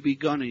which he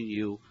begun in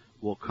you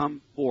will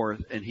come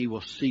forth and he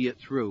will see it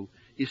through.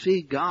 You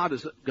see, God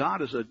is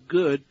a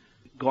good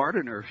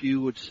gardener, if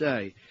you would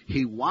say.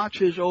 He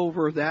watches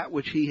over that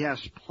which he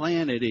has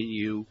planted in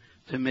you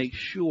to make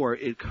sure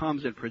it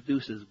comes and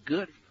produces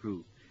good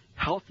fruit,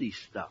 healthy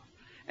stuff.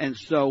 And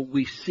so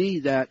we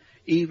see that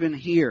even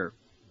here,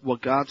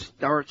 what God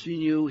starts in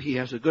you, he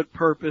has a good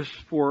purpose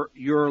for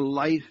your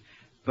life,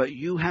 but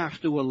you have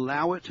to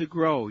allow it to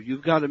grow.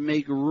 You've got to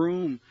make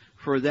room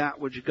for that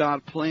which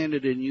God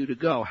planted in you to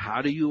go.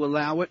 How do you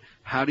allow it?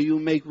 How do you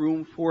make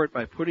room for it?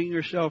 By putting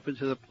yourself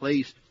into the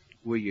place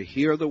where you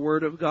hear the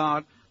Word of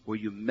God, where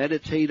you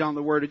meditate on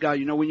the Word of God.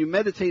 When you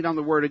meditate on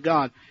the Word of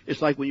God,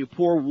 it's like when you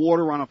pour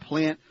water on a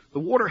plant. The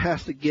water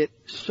has to get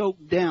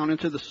soaked down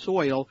into the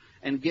soil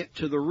and get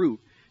to the root.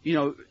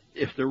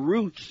 If the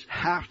roots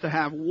have to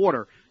have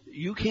water,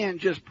 you can't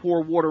just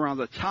pour water on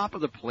the top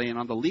of the plant,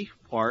 on the leaf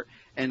part,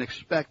 and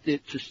expect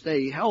it to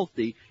stay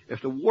healthy.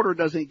 If the water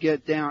doesn't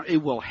get down,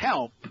 it will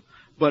help.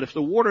 But if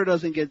the water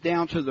doesn't get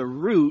down to the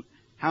root,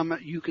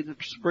 you can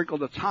sprinkle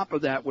the top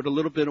of that with a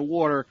little bit of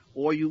water,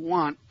 all you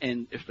want.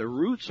 And if the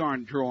roots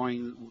aren't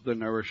drawing the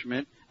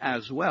nourishment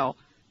as well,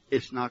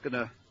 it's not going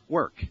to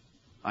work.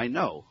 I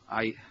know.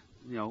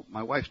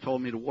 My wife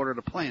told me to water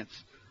the plants.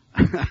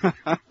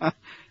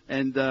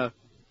 And,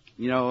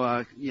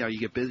 you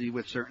get busy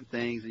with certain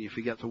things and you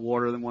forget to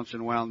water them once in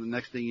a while, and the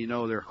next thing you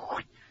know, they're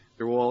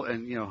all,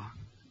 and,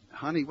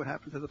 honey, what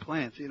happened to the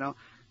plants,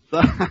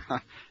 So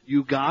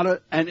you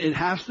gotta, and it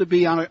has to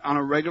be on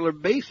a regular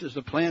basis.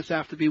 The plants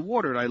have to be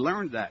watered. I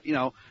learned that,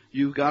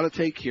 you've got to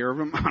take care of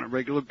them on a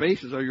regular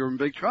basis or you're in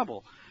big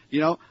trouble,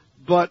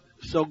 But,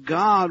 so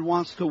God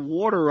wants to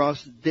water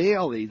us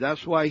daily.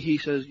 That's why he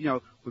says,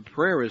 the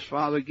prayer is,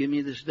 Father, give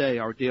me this day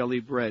our daily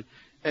bread.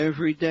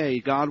 Every day,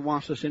 God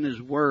wants us in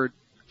his word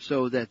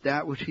so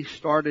that which he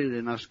started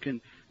in us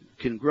can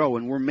grow,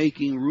 and we're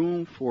making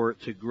room for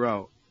it to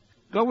grow.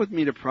 Go with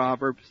me to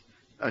Proverbs,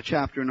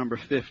 chapter number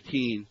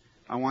 15.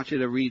 I want you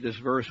to read this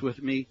verse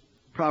with me.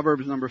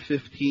 Proverbs number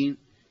 15.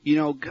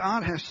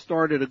 God has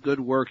started a good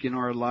work in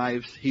our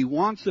lives. He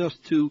wants us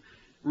to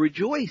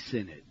rejoice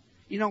in it.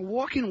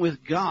 Walking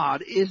with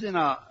God isn't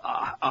a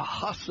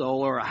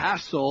hustle or a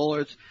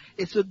hassle.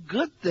 It's a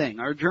good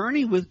thing. Our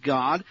journey with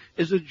God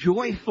is a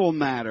joyful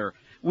matter.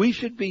 We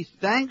should be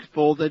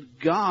thankful that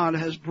God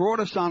has brought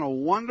us on a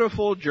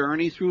wonderful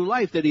journey through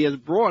life, that he has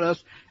brought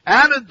us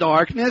out of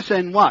darkness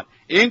and what?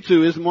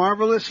 Into his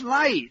marvelous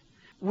light.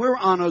 We're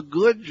on a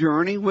good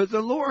journey with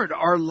the Lord.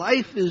 Our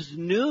life is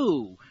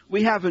new.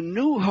 We have a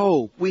new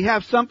hope. We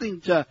have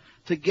something to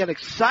get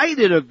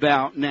excited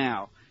about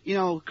now.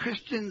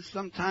 Christians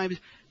sometimes,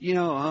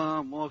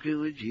 I'm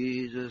walking with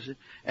Jesus.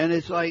 And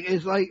it's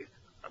like,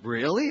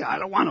 really? I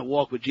don't want to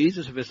walk with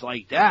Jesus if it's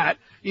like that.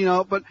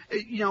 But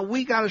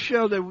we got to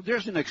show that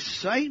there's an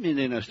excitement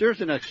in us.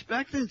 There's an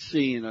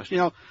expectancy in us.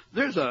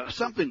 There's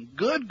something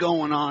good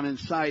going on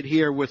inside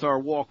here with our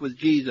walk with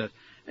Jesus.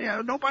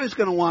 Nobody's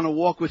going to want to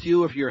walk with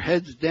you if your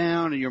head's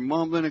down and you're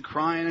mumbling and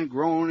crying and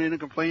groaning and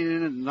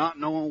complaining and not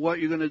knowing what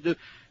you're going to do.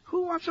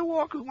 Who wants to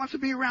walk? Who wants to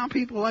be around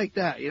people like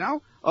that?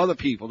 Other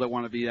people that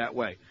want to be that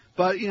way.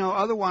 But,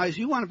 otherwise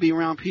you want to be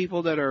around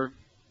people that are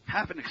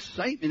having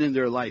excitement in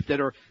their life,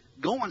 that are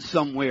going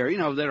somewhere,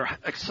 that are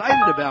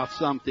excited about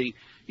something.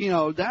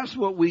 That's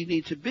what we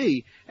need to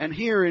be. And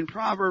here in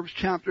Proverbs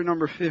chapter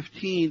number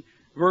 15,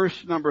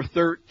 verse number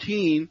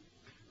 13,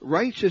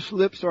 righteous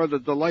lips are the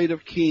delight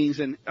of kings.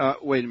 And,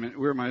 wait a minute,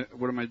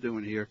 what am I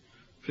doing here?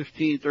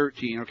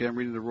 15:13. Okay, I'm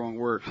reading the wrong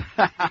word.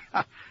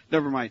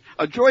 Never mind.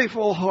 A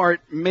joyful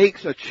heart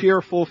makes a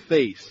cheerful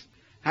face.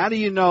 How do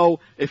you know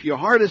if your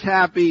heart is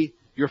happy,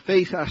 your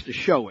face has to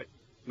show it,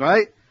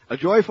 right? A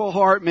joyful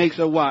heart makes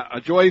a what?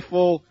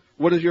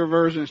 What does your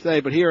version say?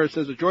 But here it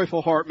says a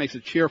joyful heart makes a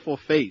cheerful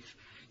face.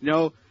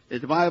 The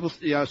Bible,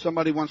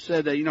 somebody once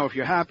said that, if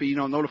you're happy,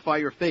 notify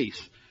your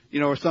face,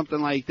 or something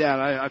like that.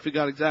 I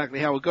forgot exactly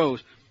how it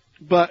goes.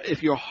 But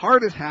if your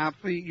heart is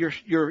happy,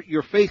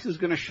 your face is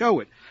going to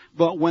show it.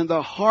 But when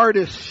the heart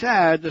is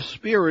sad, the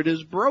spirit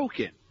is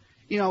broken.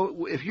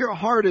 If your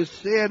heart is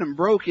sad and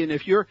broken,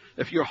 if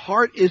your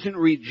heart isn't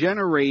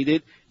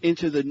regenerated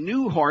into the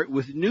new heart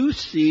with new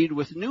seed,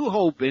 with new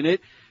hope in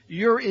it,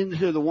 you're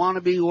into the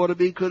wannabe, oughta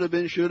be, could have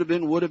been, should have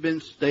been, would have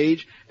been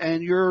stage,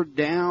 and you're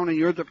down and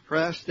you're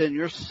depressed and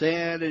you're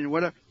sad and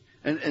whatever.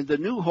 And the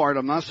new heart,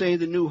 I'm not saying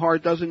the new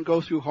heart doesn't go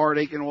through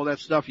heartache and all that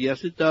stuff.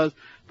 Yes, it does.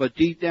 But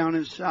deep down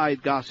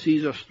inside, God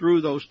sees us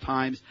through those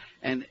times.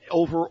 And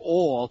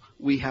overall,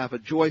 we have a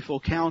joyful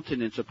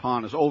countenance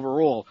upon us.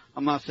 Overall,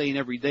 I'm not saying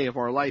every day of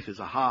our life is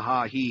a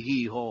ha-ha,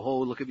 he-he,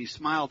 ho-ho, look at me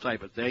smile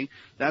type of thing.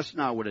 That's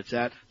not what it's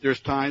at. There's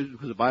times,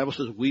 because the Bible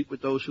says, weep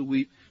with those who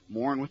weep,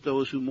 mourn with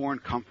those who mourn,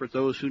 comfort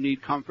those who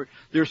need comfort.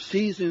 There's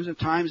seasons and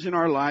times in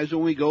our lives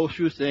when we go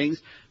through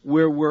things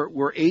where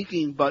we're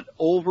aching, but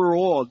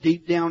overall,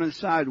 deep down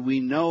inside, we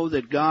know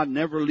that God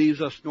never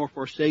leaves us nor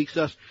forsakes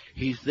us.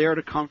 He's there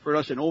to comfort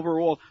us, and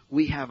overall,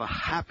 we have a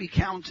happy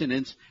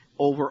countenance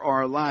over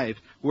our life.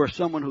 We're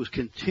someone who's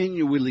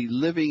continually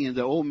living in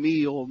the oh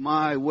me, oh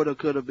my, woulda,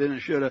 coulda, been,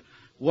 and shoulda,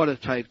 woulda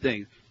type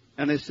thing.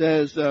 And it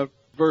says,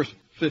 verse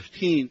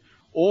 15,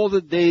 all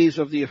the days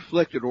of the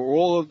afflicted, or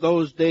all of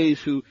those days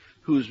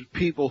whose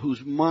people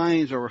whose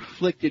minds are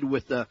afflicted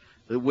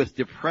with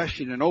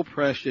depression and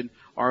oppression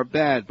are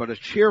bad. But a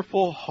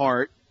cheerful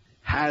heart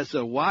has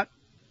a what?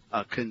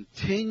 A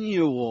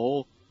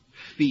continual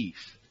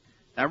feast.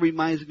 That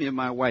reminds me of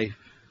my wife,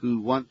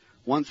 who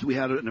once we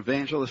had an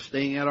evangelist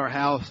staying at our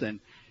house, and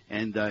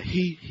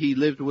he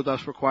lived with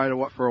us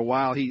for a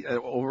while.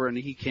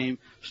 He came,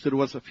 stood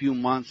with us a few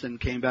months, and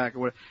came back.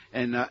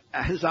 And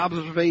his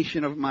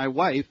observation of my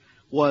wife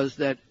was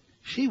that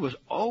she was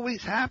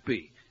always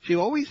happy. She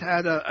always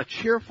had a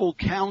cheerful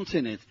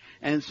countenance.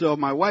 And so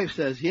my wife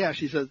says,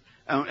 she says,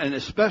 and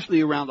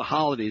especially around the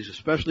holidays,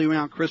 especially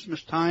around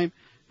Christmas time,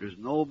 there's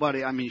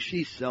nobody,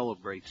 she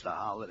celebrates the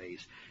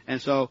holidays.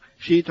 And so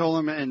she told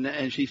him,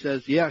 and she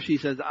says,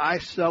 I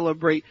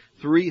celebrate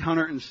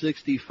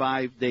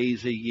 365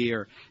 days a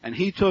year. And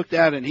he took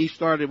that and he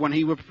started, when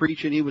he would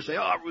preach, and he would say,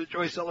 Ruth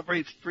Joyce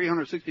celebrates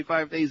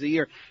 365 days a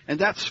year. And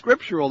that's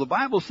scriptural. The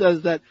Bible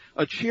says that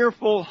a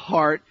cheerful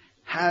heart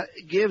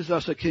gives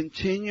us a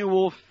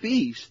continual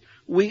feast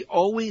we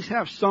always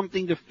have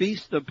something to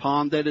feast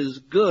upon that is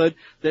good,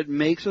 that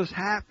makes us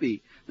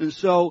happy. And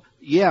so,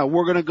 yeah,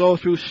 we're going to go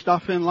through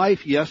stuff in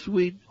life. Yes,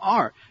 we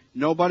are.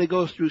 Nobody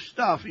goes through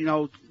stuff,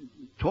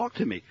 talk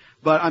to me.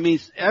 But,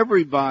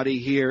 everybody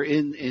here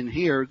in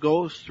here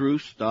goes through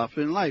stuff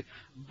in life.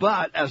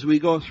 But as we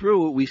go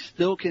through it, we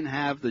still can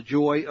have the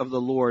joy of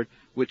the Lord,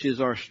 which is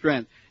our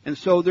strength. And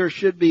so there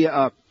should be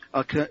a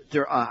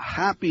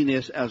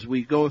happiness as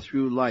we go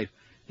through life.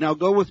 Now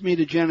go with me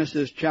to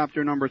Genesis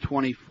chapter number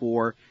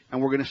 24,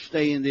 and we're going to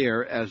stay in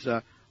there as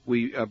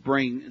we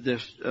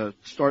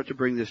start to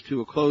bring this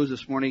to a close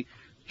this morning.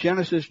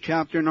 Genesis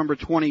chapter number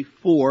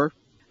 24,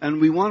 and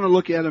we want to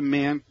look at a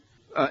man,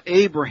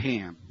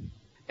 Abraham.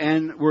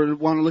 And we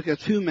want to look at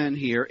two men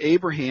here,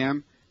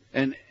 Abraham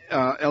and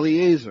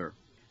Eliezer.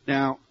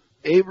 Now,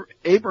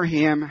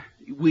 Abraham,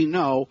 we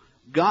know,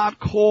 God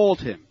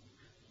called him.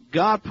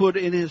 God put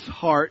in his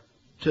heart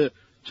to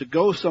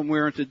go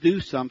somewhere and to do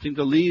something,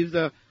 to leave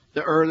the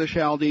Ur of the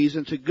Chaldees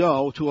and to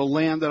go to a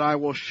land that I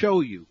will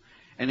show you.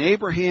 And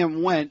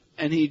Abraham went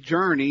and he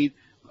journeyed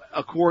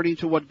according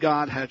to what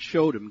God had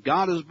showed him.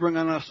 God is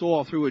bringing us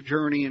all through a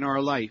journey in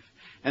our life.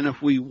 And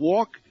if we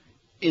walk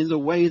in the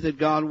way that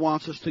God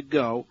wants us to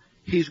go,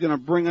 He's going to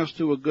bring us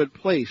to a good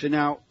place. And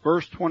now,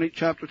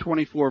 chapter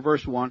 24,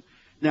 verse 1.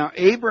 Now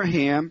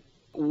Abraham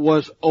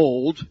was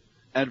old,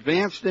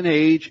 advanced in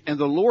age, and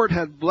the Lord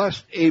had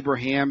blessed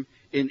Abraham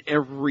in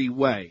every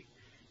way.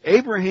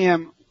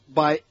 Abraham,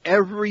 by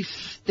every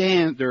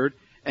standard,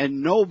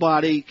 and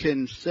nobody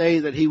can say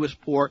that he was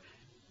poor,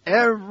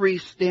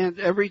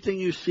 everything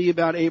you see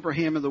about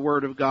Abraham in the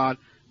Word of God,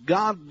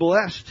 God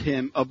blessed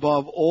him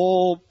above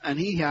all, and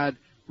he had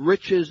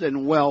riches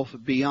and wealth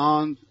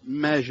beyond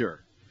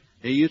measure.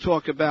 And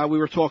we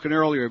were talking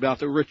earlier about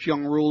the rich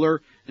young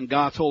ruler, and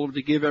God told him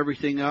to give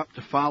everything up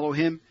to follow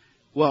him.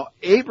 Well,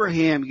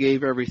 Abraham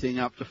gave everything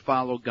up to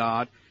follow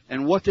God,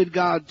 and what did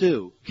God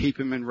do? Keep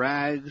him in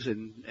rags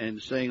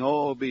and saying,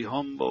 oh, be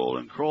humble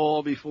and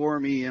crawl before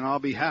me and I'll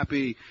be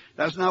happy.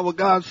 That's not what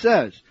God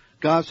says.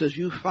 God says,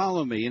 you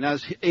follow me. And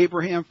as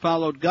Abraham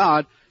followed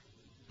God,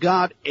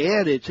 God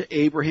added to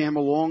Abraham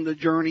along the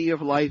journey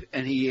of life,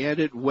 and he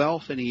added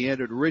wealth, and he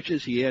added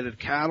riches, he added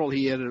cattle,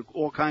 he added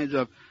all kinds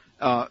of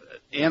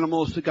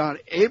animals to God.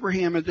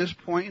 Abraham at this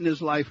point in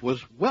his life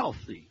was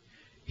wealthy.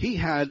 He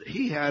had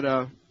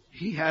a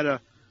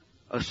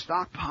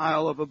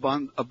stockpile of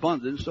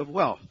abundance of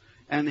wealth,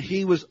 and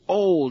he was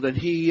old, and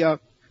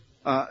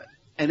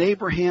and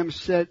Abraham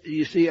said,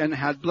 and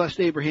had blessed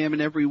Abraham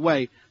in every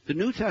way. The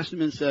New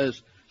Testament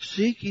says,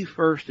 seek ye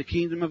first the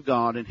kingdom of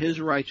God and His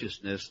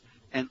righteousness,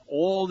 and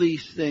all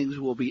these things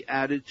will be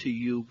added to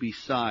you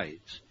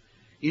besides.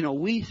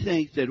 We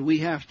think that we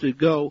have to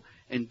go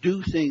and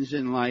do things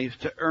in life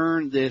to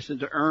earn this and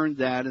to earn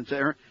that and to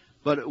earn.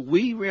 But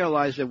we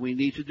realize that we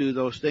need to do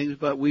those things,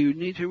 but we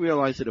need to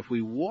realize that if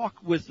we walk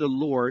with the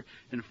Lord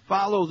and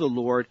follow the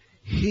Lord,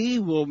 He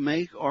will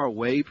make our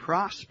way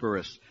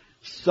prosperous.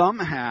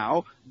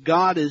 Somehow,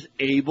 God is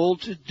able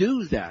to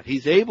do that.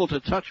 He's able to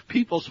touch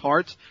people's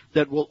hearts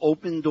that will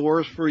open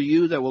doors for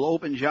you, that will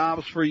open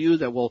jobs for you,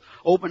 that will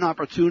open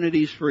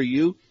opportunities for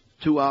you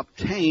to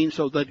obtain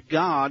so that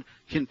God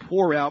can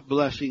pour out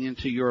blessing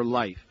into your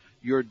life.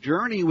 Your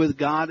journey with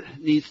God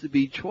needs to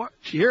be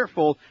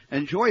cheerful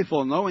and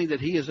joyful, knowing that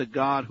He is a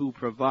God who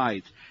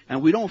provides.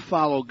 And we don't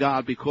follow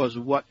God because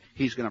of what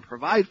He's going to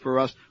provide for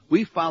us.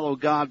 We follow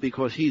God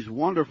because He's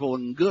wonderful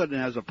and good and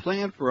has a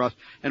plan for us,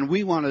 and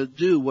we want to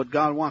do what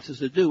God wants us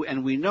to do.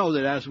 And we know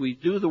that as we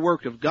do the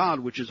work of God,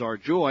 which is our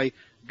joy,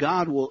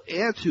 God will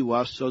add to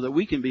us so that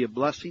we can be a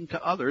blessing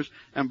to others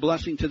and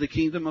blessing to the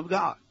kingdom of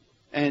God.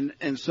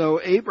 And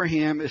so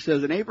Abraham, it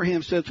says, and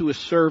Abraham said to his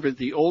servant,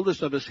 the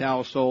oldest of his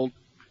household,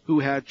 who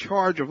had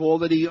charge of all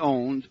that he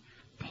owned,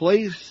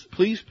 please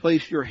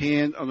place your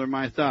hand under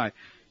my thigh.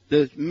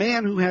 The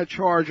man who had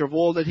charge of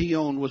all that he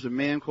owned was a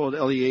man called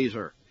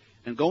Eliezer.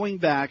 And going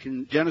back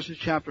in Genesis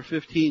chapter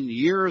 15,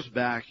 years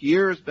back,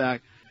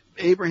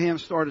 Abraham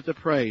started to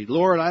pray,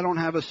 Lord, I don't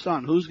have a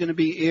son. Who's going to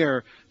be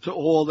heir to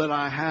all that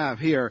I have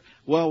here?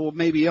 Well,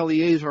 maybe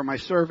Eliezer, my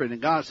servant.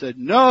 And God said,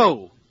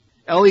 no,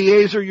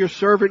 Eliezer, your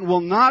servant,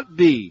 will not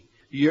be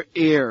your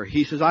heir.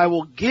 He says, I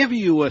will give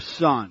you a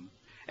son.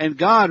 And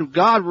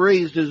God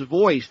raised His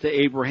voice to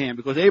Abraham,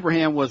 because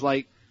Abraham was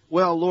like,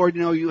 well, Lord,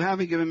 you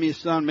haven't given me a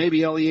son,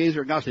 maybe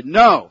Eliezer. And God said,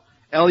 no,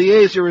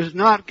 Eliezer is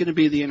not going to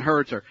be the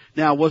inheritor.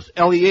 Now, was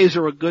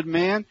Eliezer a good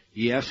man?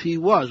 Yes, he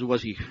was.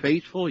 Was he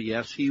faithful?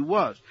 Yes, he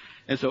was.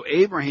 And so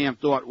Abraham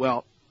thought,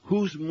 well,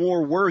 who's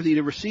more worthy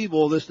to receive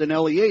all this than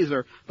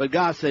Eliezer? But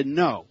God said,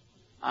 no,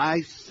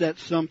 I set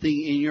something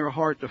in your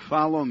heart to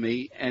follow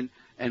me, and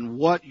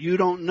what you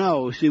don't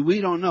know, see,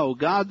 we don't know.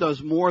 God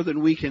does more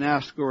than we can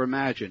ask or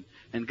imagine.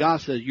 And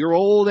God says, you're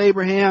old,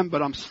 Abraham,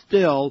 but I'm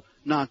still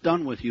not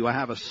done with you. I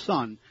have a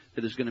son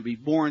that is going to be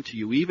born to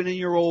you, even in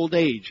your old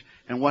age.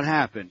 And what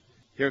happened?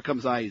 Here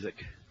comes Isaac,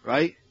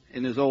 right?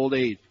 In his old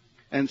age.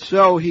 And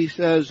so he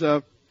says,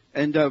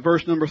 And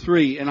verse number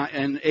 3,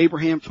 and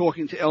Abraham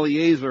talking to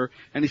Eliezer,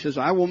 and he says,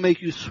 I will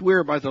make you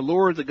swear by the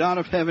Lord, the God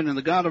of heaven and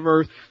the God of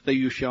earth, that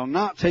you shall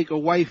not take a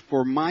wife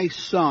for my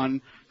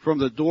son from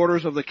the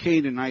daughters of the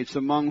Canaanites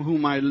among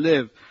whom I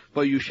live,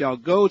 but you shall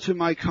go to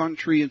my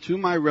country and to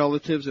my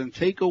relatives and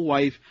take a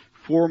wife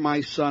for my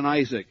son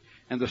Isaac.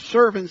 And the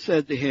servant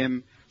said to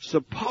him,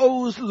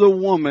 suppose the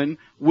woman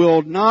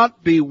will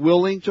not be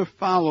willing to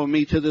follow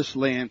me to this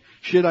land.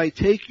 Should I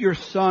take your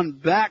son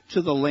back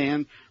to the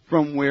land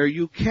from where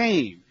you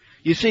came?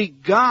 You see,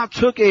 God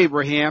took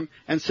Abraham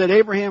and said,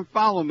 Abraham,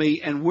 follow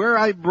me, and where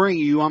I bring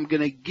you, I'm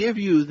going to give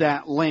you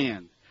that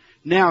land.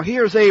 Now,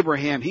 here's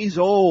Abraham. He's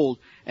old,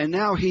 and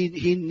now he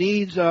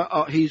needs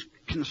he's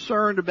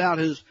concerned about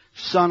his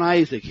son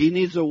Isaac. He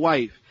needs a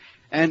wife.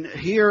 And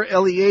here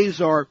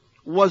Eliezer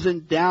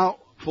wasn't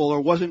doubtful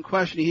or wasn't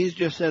questioning. He's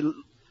just said,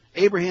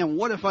 Abraham,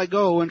 what if I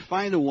go and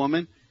find a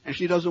woman and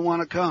she doesn't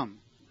want to come?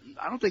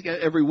 I don't think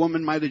every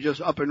woman might have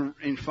just up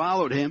and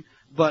followed him,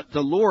 but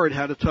the Lord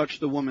had to touch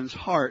the woman's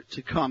heart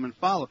to come and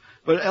follow.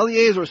 But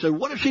Eliezer said,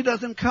 what if she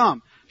doesn't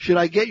come? Should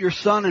I get your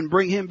son and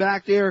bring him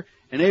back there?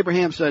 And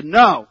Abraham said,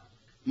 no,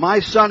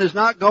 my son is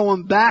not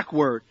going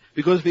backward,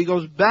 because if he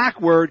goes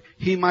backward,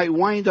 he might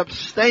wind up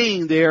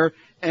staying there,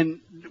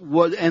 and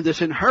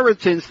this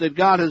inheritance that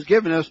God has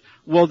given us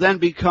will then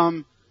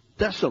become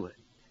desolate.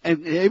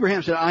 And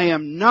Abraham said, I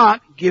am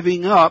not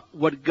giving up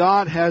what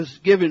God has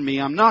given me.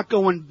 I'm not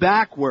going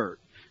backward.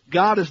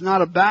 God is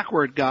not a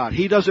backward God.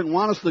 He doesn't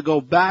want us to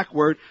go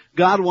backward.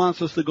 God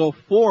wants us to go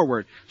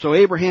forward. So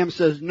Abraham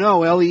says,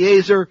 no,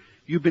 Eliezer,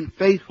 you've been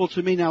faithful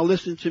to me. Now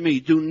listen to me.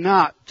 Do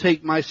not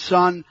take my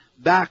son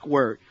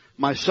backward.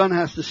 My son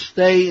has to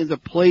stay in the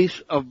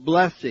place of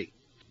blessing.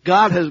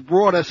 God has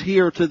brought us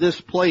here to this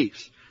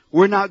place.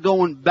 We're not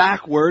going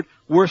backward.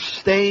 We're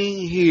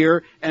staying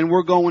here and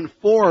we're going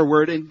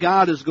forward, and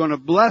God is going to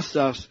bless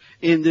us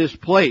in this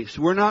place.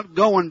 We're not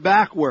going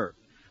backward.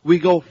 We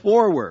go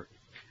forward.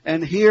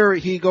 And here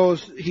he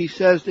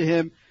says to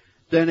him,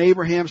 then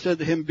Abraham said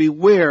to him,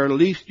 beware,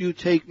 lest you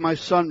take my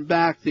son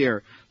back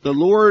there. The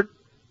Lord,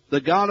 the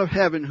God of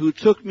heaven, who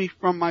took me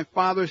from my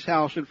father's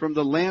house and from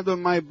the land of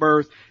my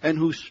birth, and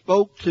who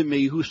spoke to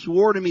me, who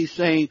swore to me,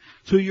 saying,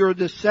 to your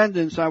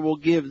descendants I will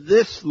give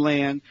this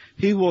land.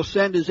 He will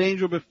send his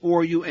angel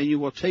before you, and you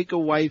will take a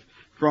wife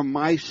from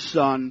my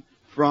son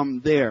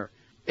from there.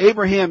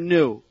 Abraham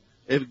knew,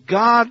 if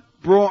God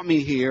brought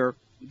me here,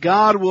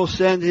 God will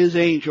send his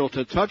angel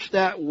to touch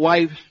that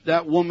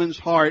woman's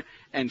heart,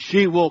 and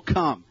she will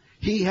come.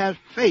 He had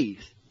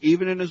faith,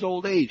 even in his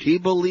old age. He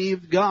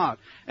believed God.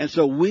 And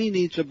so we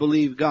need to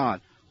believe God.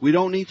 We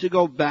don't need to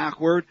go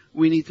backward.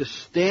 We need to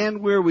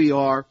stand where we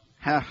are,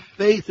 have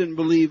faith and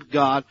believe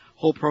God.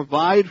 He'll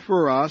provide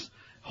for us.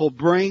 He'll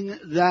bring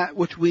that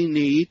which we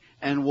need,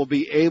 and we'll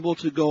be able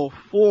to go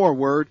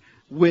forward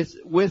with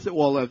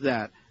all of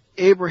that.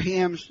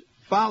 Abraham's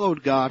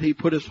followed God. He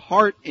put his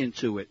heart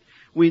into it.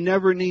 We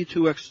never need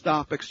to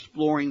stop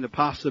exploring the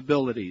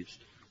possibilities.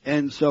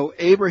 And so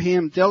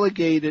Abraham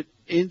delegated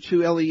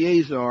into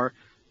Eliezer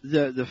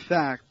the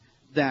fact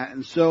that,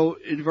 and so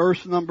in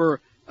verse number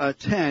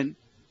 10,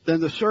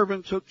 then the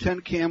servant took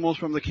 10 camels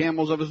from the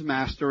camels of his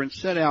master and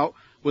set out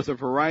with a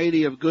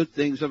variety of good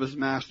things of his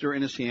master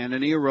in his hand,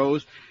 and he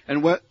arose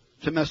and went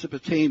to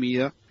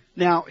Mesopotamia.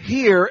 Now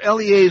here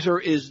Eliezer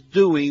is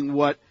doing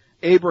what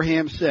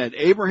Abraham said.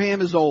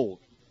 Abraham is old.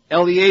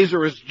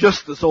 Eliezer is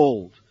just as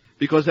old,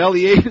 because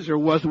Eliezer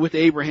was with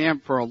Abraham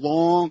for a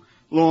long,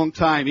 long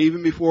time,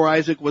 even before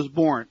Isaac was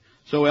born.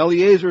 So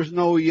Eliezer's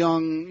no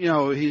young,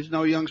 he's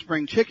no young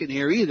spring chicken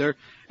here either,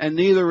 and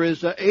neither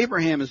is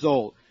Abraham is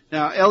old.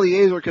 Now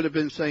Eliezer could have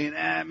been saying,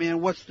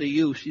 man, what's the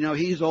use?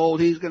 He's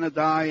old, he's gonna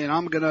die, and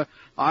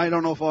I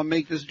don't know if I'll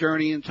make this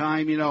journey in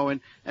time,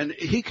 and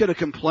he could have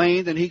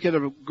complained, and he could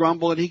have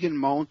grumbled, and he can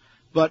moan,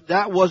 but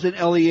that wasn't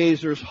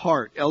Eliezer's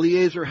heart.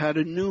 Eliezer had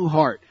a new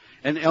heart,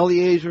 and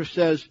Eliezer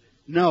says,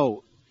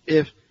 no,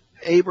 if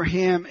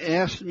Abraham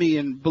asked me,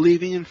 and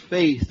believing in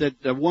faith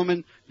that the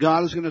woman,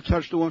 God is going to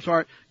touch the woman's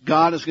heart,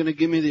 God is going to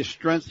give me the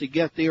strength to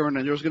get there, and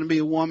then there's going to be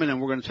a woman, and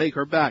we're going to take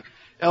her back.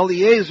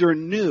 Eliezer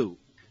knew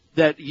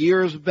that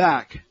years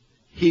back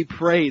he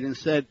prayed and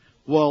said,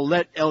 well,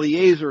 let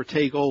Eliezer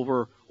take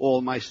over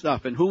all my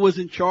stuff. And who was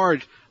in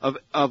charge of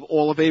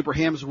all of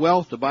Abraham's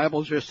wealth? The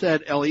Bible just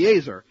said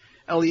Eliezer.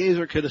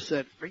 Eliezer could have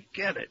said,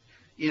 forget it.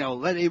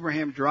 Let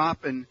Abraham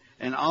drop, and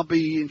I'll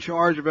be in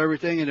charge of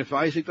everything, and if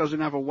Isaac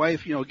doesn't have a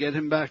wife, get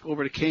him back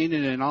over to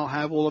Canaan, and I'll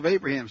have all of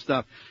Abraham's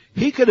stuff.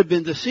 He could have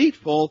been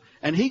deceitful,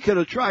 and he could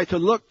have tried to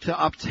look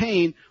to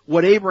obtain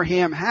what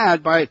Abraham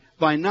had by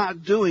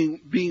not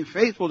being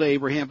faithful to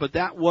Abraham, but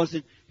that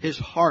wasn't his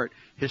heart.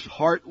 His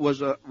heart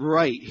was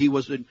right. He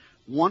was in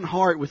one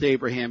heart with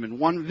Abraham and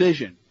one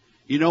vision.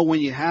 When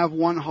you have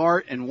one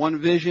heart and one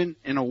vision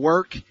in a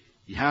work,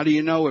 how do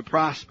you know it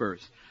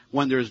prospers?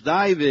 When there's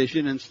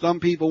division, and some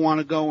people want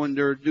to go and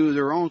do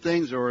their own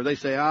things, or they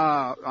say,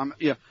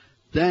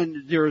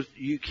 then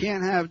you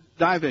can't have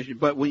division.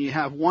 But when you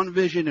have one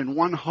vision and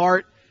one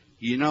heart,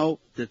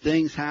 that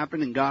things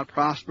happen and God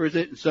prospers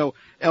it. And so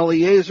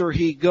Eliezer,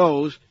 he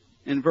goes,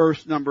 in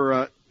verse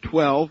number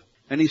 12,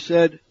 and he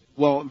said,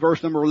 well,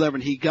 verse number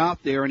 11, he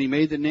got there and he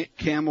made the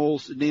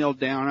camels kneel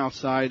down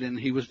outside, and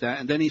he was that,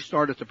 and then he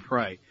started to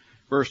pray.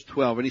 Verse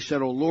 12, and he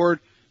said, O Lord,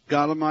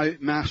 God of my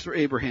master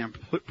Abraham,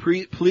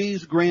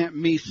 please grant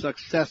me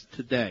success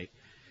today.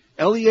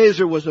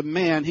 Eliezer was a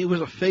man, he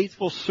was a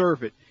faithful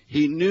servant.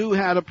 He knew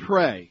how to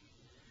pray.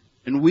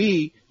 And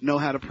we know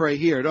how to pray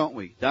here, don't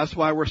we? That's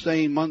why we're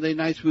saying Monday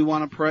nights we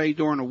want to pray.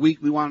 During the week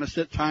we want to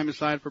set time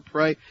aside for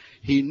pray.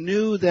 He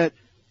knew that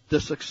the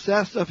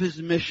success of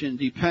his mission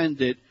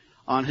depended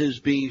on his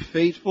being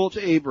faithful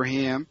to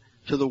Abraham,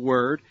 to the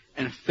word,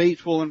 and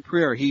faithful in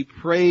prayer. He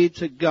prayed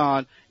to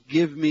God,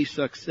 give me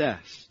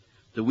success.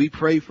 Do we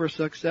pray for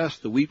success?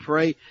 Do we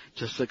pray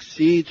to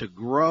succeed, to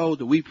grow?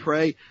 Do we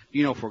pray,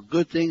 for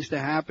good things to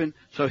happen?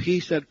 So he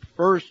said,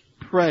 first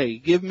pray,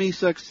 give me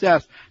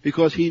success,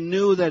 because he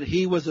knew that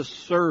he was a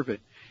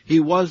servant. He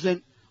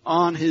wasn't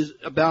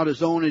about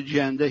his own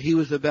agenda. He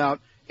was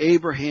about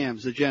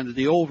Abraham's agenda,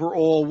 the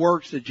overall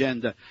works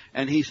agenda.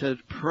 And he said,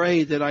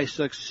 pray that I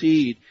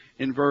succeed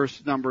in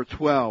verse number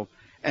 12.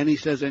 And he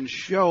says, and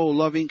show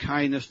loving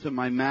kindness to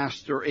my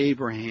master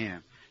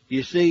Abraham.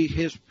 You see,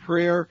 his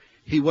prayer,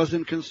 he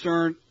wasn't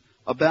concerned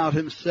about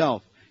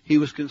himself. He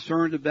was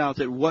concerned about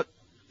that what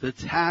the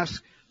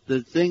task,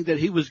 the thing that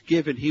he was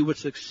given, he would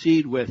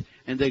succeed with,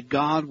 and that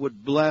God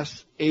would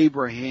bless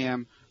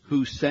Abraham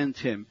who sent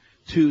him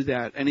to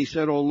that. And he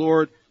said, oh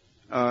Lord,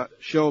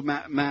 show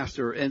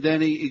master. And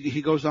then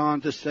he goes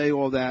on to say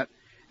all that.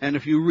 And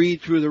if you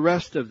read through the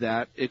rest of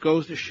that, it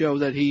goes to show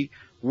that he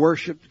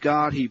worshiped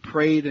God, he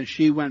prayed, and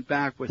she went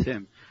back with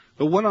him.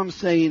 But what I'm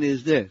saying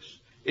is this,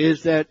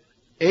 is that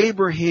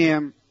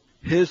Abraham,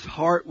 his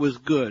heart was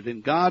good,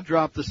 and God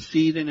dropped the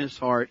seed in his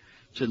heart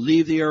to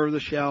leave the Ur of the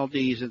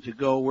Chaldees and to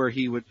go where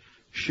he would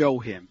show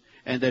him,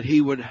 and that he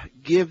would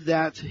give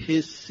that to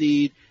his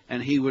seed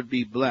and he would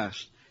be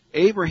blessed.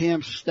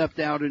 Abraham stepped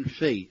out in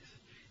faith.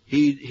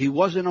 He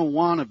wasn't a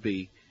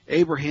wannabe.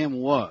 Abraham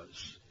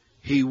was.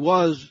 He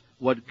was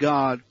what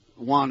God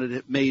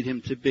made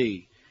him to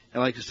be.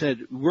 And like I said,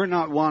 we're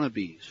not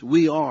wannabes.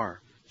 We are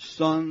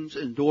sons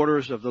and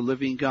daughters of the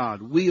living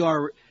God. We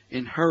are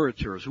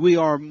inheritors. We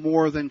are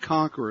more than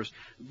conquerors.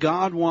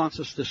 God wants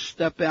us to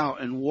step out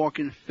and walk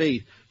in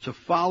faith, to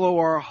follow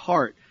our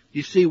heart.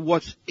 You see,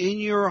 what's in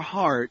your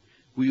heart,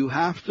 you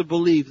have to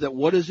believe that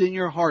what is in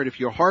your heart, if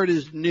your heart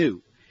is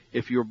new,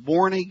 if you're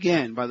born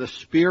again by the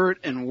Spirit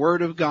and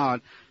Word of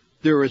God,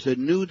 there is a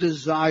new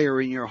desire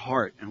in your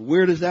heart. And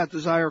where does that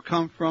desire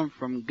come from?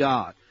 From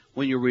God.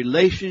 When your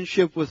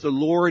relationship with the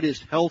Lord is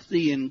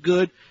healthy and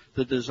good,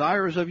 the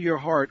desires of your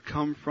heart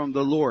come from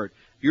the Lord.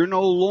 You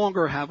no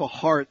longer have a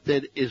heart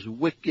that is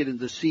wicked and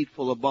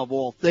deceitful above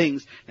all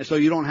things, and so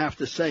you don't have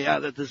to say,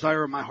 the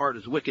desire of my heart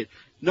is wicked.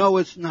 No,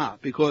 it's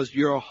not, because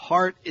your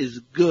heart is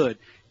good.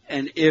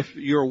 And if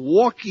you're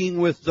walking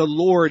with the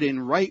Lord in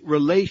right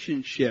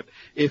relationship,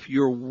 if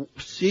you're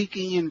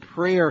seeking in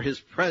prayer His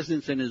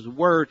presence and His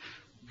Word,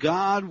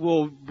 God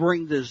will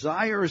bring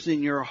desires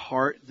in your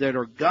heart that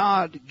are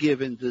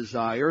God-given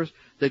desires,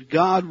 that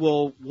God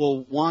will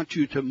want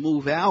you to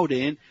move out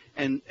in.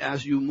 And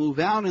as you move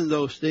out in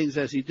those things,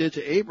 as He did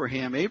to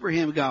Abraham,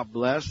 Abraham got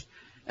blessed,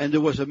 and there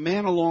was a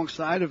man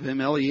alongside of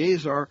him,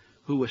 Eliezer,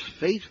 who was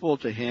faithful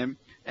to him,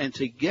 and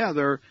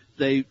together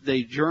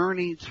they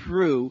journeyed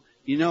through.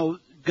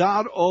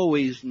 God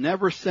always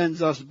never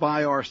sends us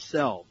by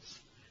ourselves.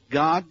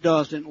 God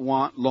doesn't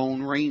want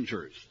lone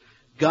rangers.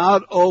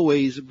 God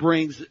always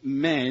brings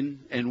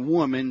men and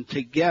women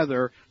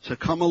together to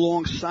come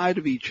alongside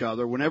of each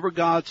other. Whenever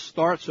God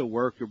starts a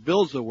work or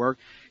builds a work,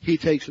 He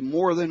takes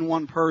more than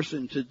one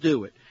person to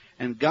do it.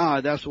 And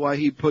God, that's why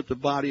He put the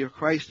body of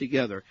Christ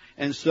together.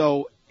 And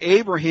so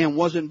Abraham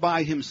wasn't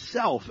by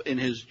himself in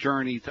his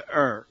journey to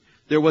Ur.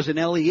 There was an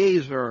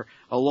Eliezer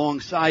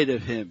alongside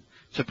of him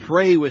to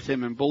pray with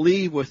him and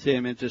believe with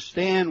him and to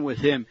stand with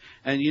him.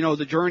 And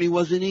the journey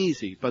wasn't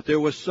easy, but there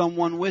was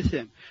someone with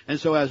him. And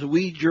so as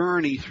we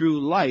journey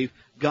through life,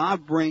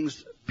 God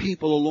brings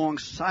people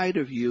alongside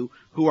of you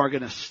who are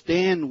going to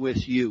stand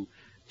with you,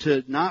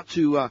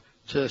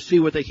 to see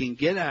what they can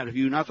get out of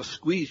you, not to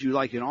squeeze you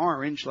like an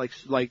orange,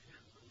 like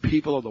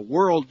people of the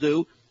world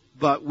do.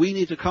 But we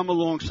need to come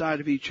alongside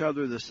of each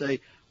other to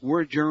say,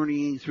 we're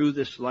journeying through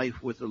this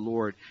life with the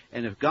Lord.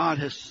 And if God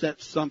has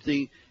set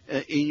something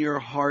in your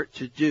heart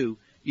to do,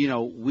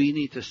 we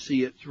need to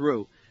see it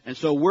through. And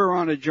so we're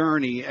on a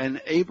journey, and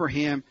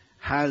Abraham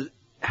had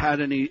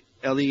an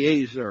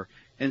Eliezer.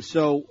 And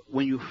so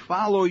when you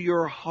follow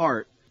your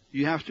heart,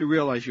 you have to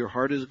realize your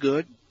heart is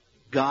good.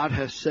 God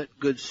has set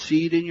good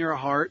seed in your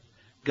heart.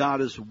 God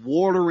is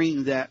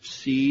watering that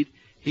seed.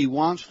 He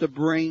wants to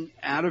bring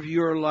out of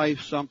your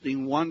life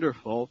something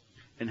wonderful.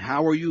 And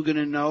how are you going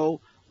to know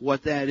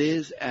what that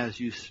is? As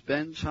you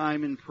spend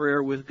time in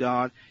prayer with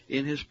God,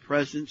 in His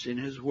presence, in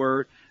His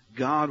Word,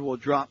 God will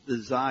drop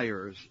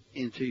desires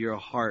into your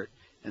heart.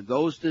 And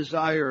those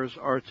desires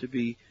are to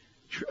be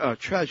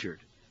treasured.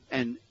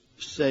 And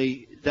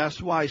that's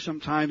why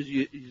sometimes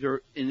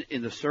you're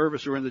in the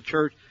service or in the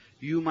church,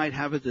 You might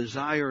have a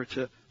desire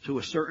to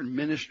a certain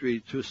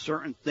ministry, to a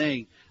certain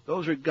thing.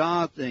 Those are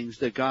God things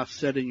that God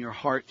set in your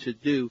heart to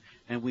do,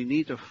 and we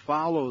need to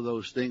follow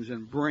those things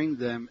and bring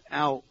them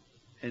out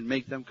and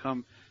make them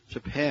come to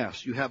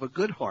pass. You have a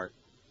good heart.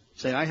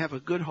 Say, I have a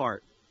good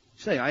heart.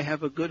 Say, I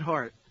have a good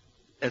heart.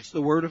 That's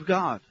the Word of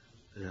God.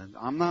 And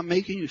I'm not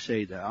making you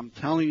say that. I'm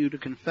telling you to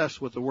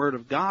confess what the Word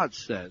of God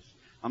says.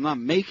 I'm not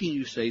making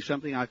you say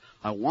something.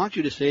 I want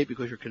you to say it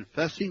because you're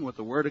confessing what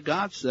the Word of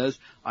God says.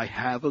 I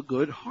have a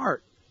good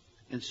heart.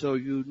 And so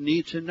you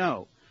need to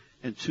know.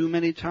 And too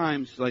many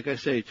times, like I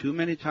say, too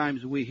many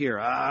times we hear,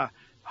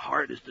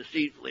 heart is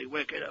deceitfully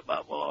wicked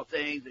above all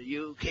things, and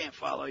you can't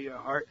follow your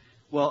heart.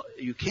 Well,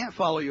 you can't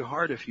follow your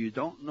heart if you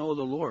don't know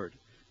the Lord.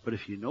 But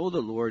if you know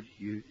the Lord,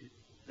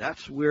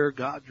 that's where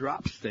God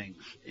drops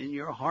things in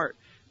your heart.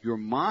 Your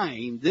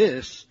mind,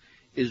 this,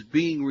 is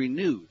being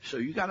renewed. So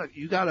you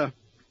gotta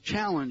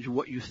challenge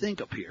what you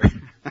think up here.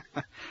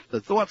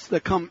 The thoughts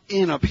that come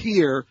in up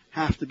here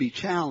have to be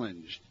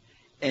challenged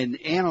and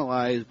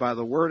analyzed by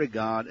the Word of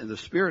God and the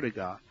Spirit of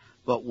God.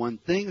 But when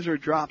things are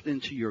dropped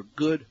into your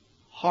good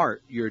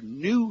heart, your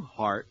new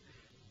heart,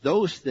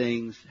 those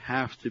things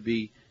have to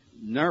be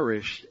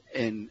nourished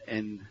and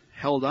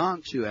held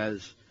on to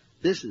as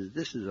this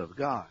is of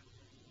God.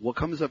 What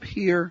comes up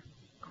here?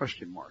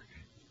 Question mark.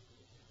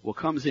 What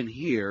comes in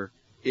here,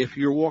 if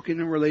you're walking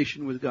in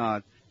relation with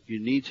God, you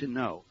need to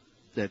know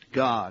that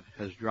God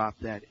has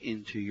dropped that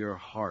into your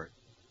heart.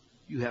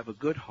 You have a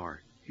good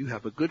heart. You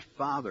have a good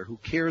Father who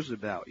cares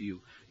about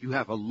you. You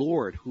have a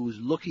Lord who's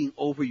looking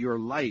over your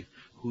life,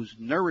 who's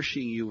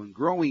nourishing you and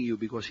growing you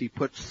because He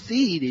put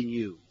seed in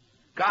you.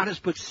 God has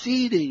put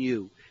seed in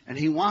you, and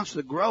He wants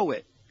to grow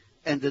it.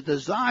 And the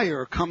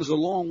desire comes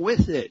along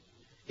with it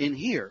in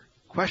here.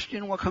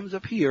 Question what comes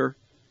up here,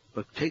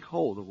 but take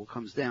hold of what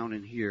comes down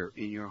in here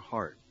in your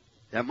heart.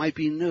 That might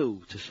be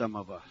new to some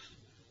of us,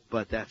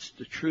 but that's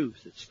the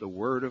truth. It's the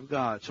Word of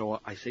God. So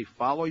I say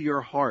follow your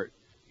heart,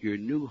 your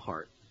new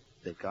heart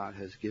that God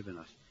has given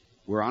us.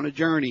 We're on a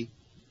journey.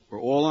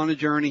 We're all on a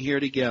journey here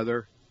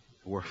together.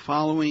 We're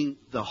following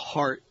the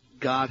heart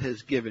God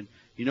has given.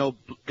 You know,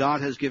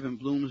 God has given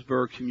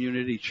Bloomsburg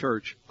Community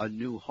Church a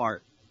new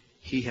heart.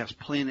 He has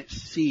planted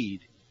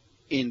seed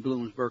in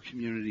Bloomsburg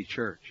Community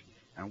Church.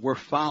 And we're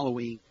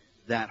following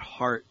that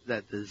heart,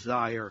 that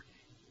desire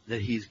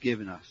that He's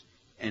given us.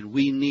 And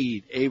we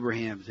need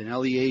Abrahams and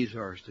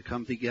Eleazars to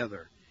come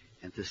together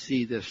and to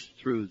see this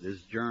through, this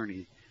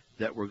journey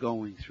that we're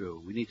going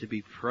through. We need to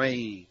be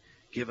praying,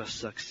 give us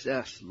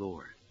success,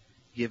 Lord.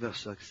 Give us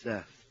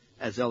success,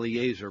 as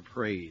Eleazar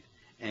prayed.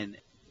 And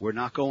we're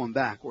not going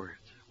backwards.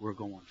 We're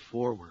going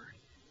forward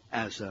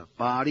as a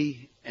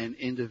body and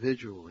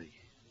individually.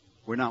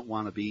 We're not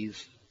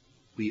wannabes.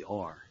 We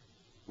are.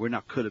 We're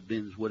not could have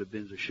beens, would have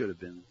beens, or should have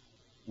been.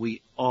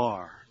 We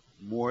are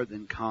more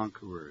than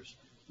conquerors.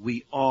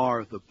 We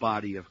are the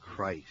body of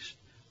Christ.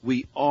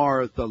 We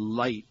are the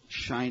light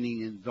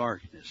shining in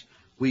darkness.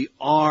 We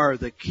are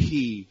the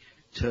key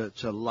to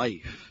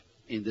life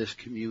in this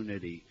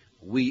community.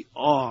 We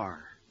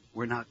are.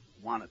 We're not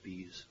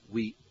wannabes.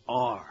 We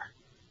are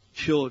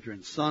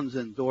children, sons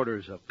and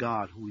daughters of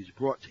God who He's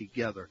brought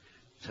together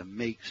to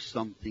make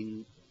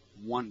something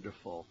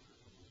wonderful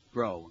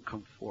grow and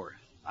come forth.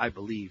 I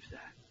believe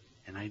that.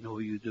 And I know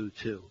you do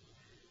too.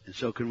 And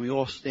so can we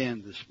all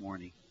stand this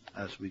morning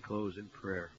as we close in prayer?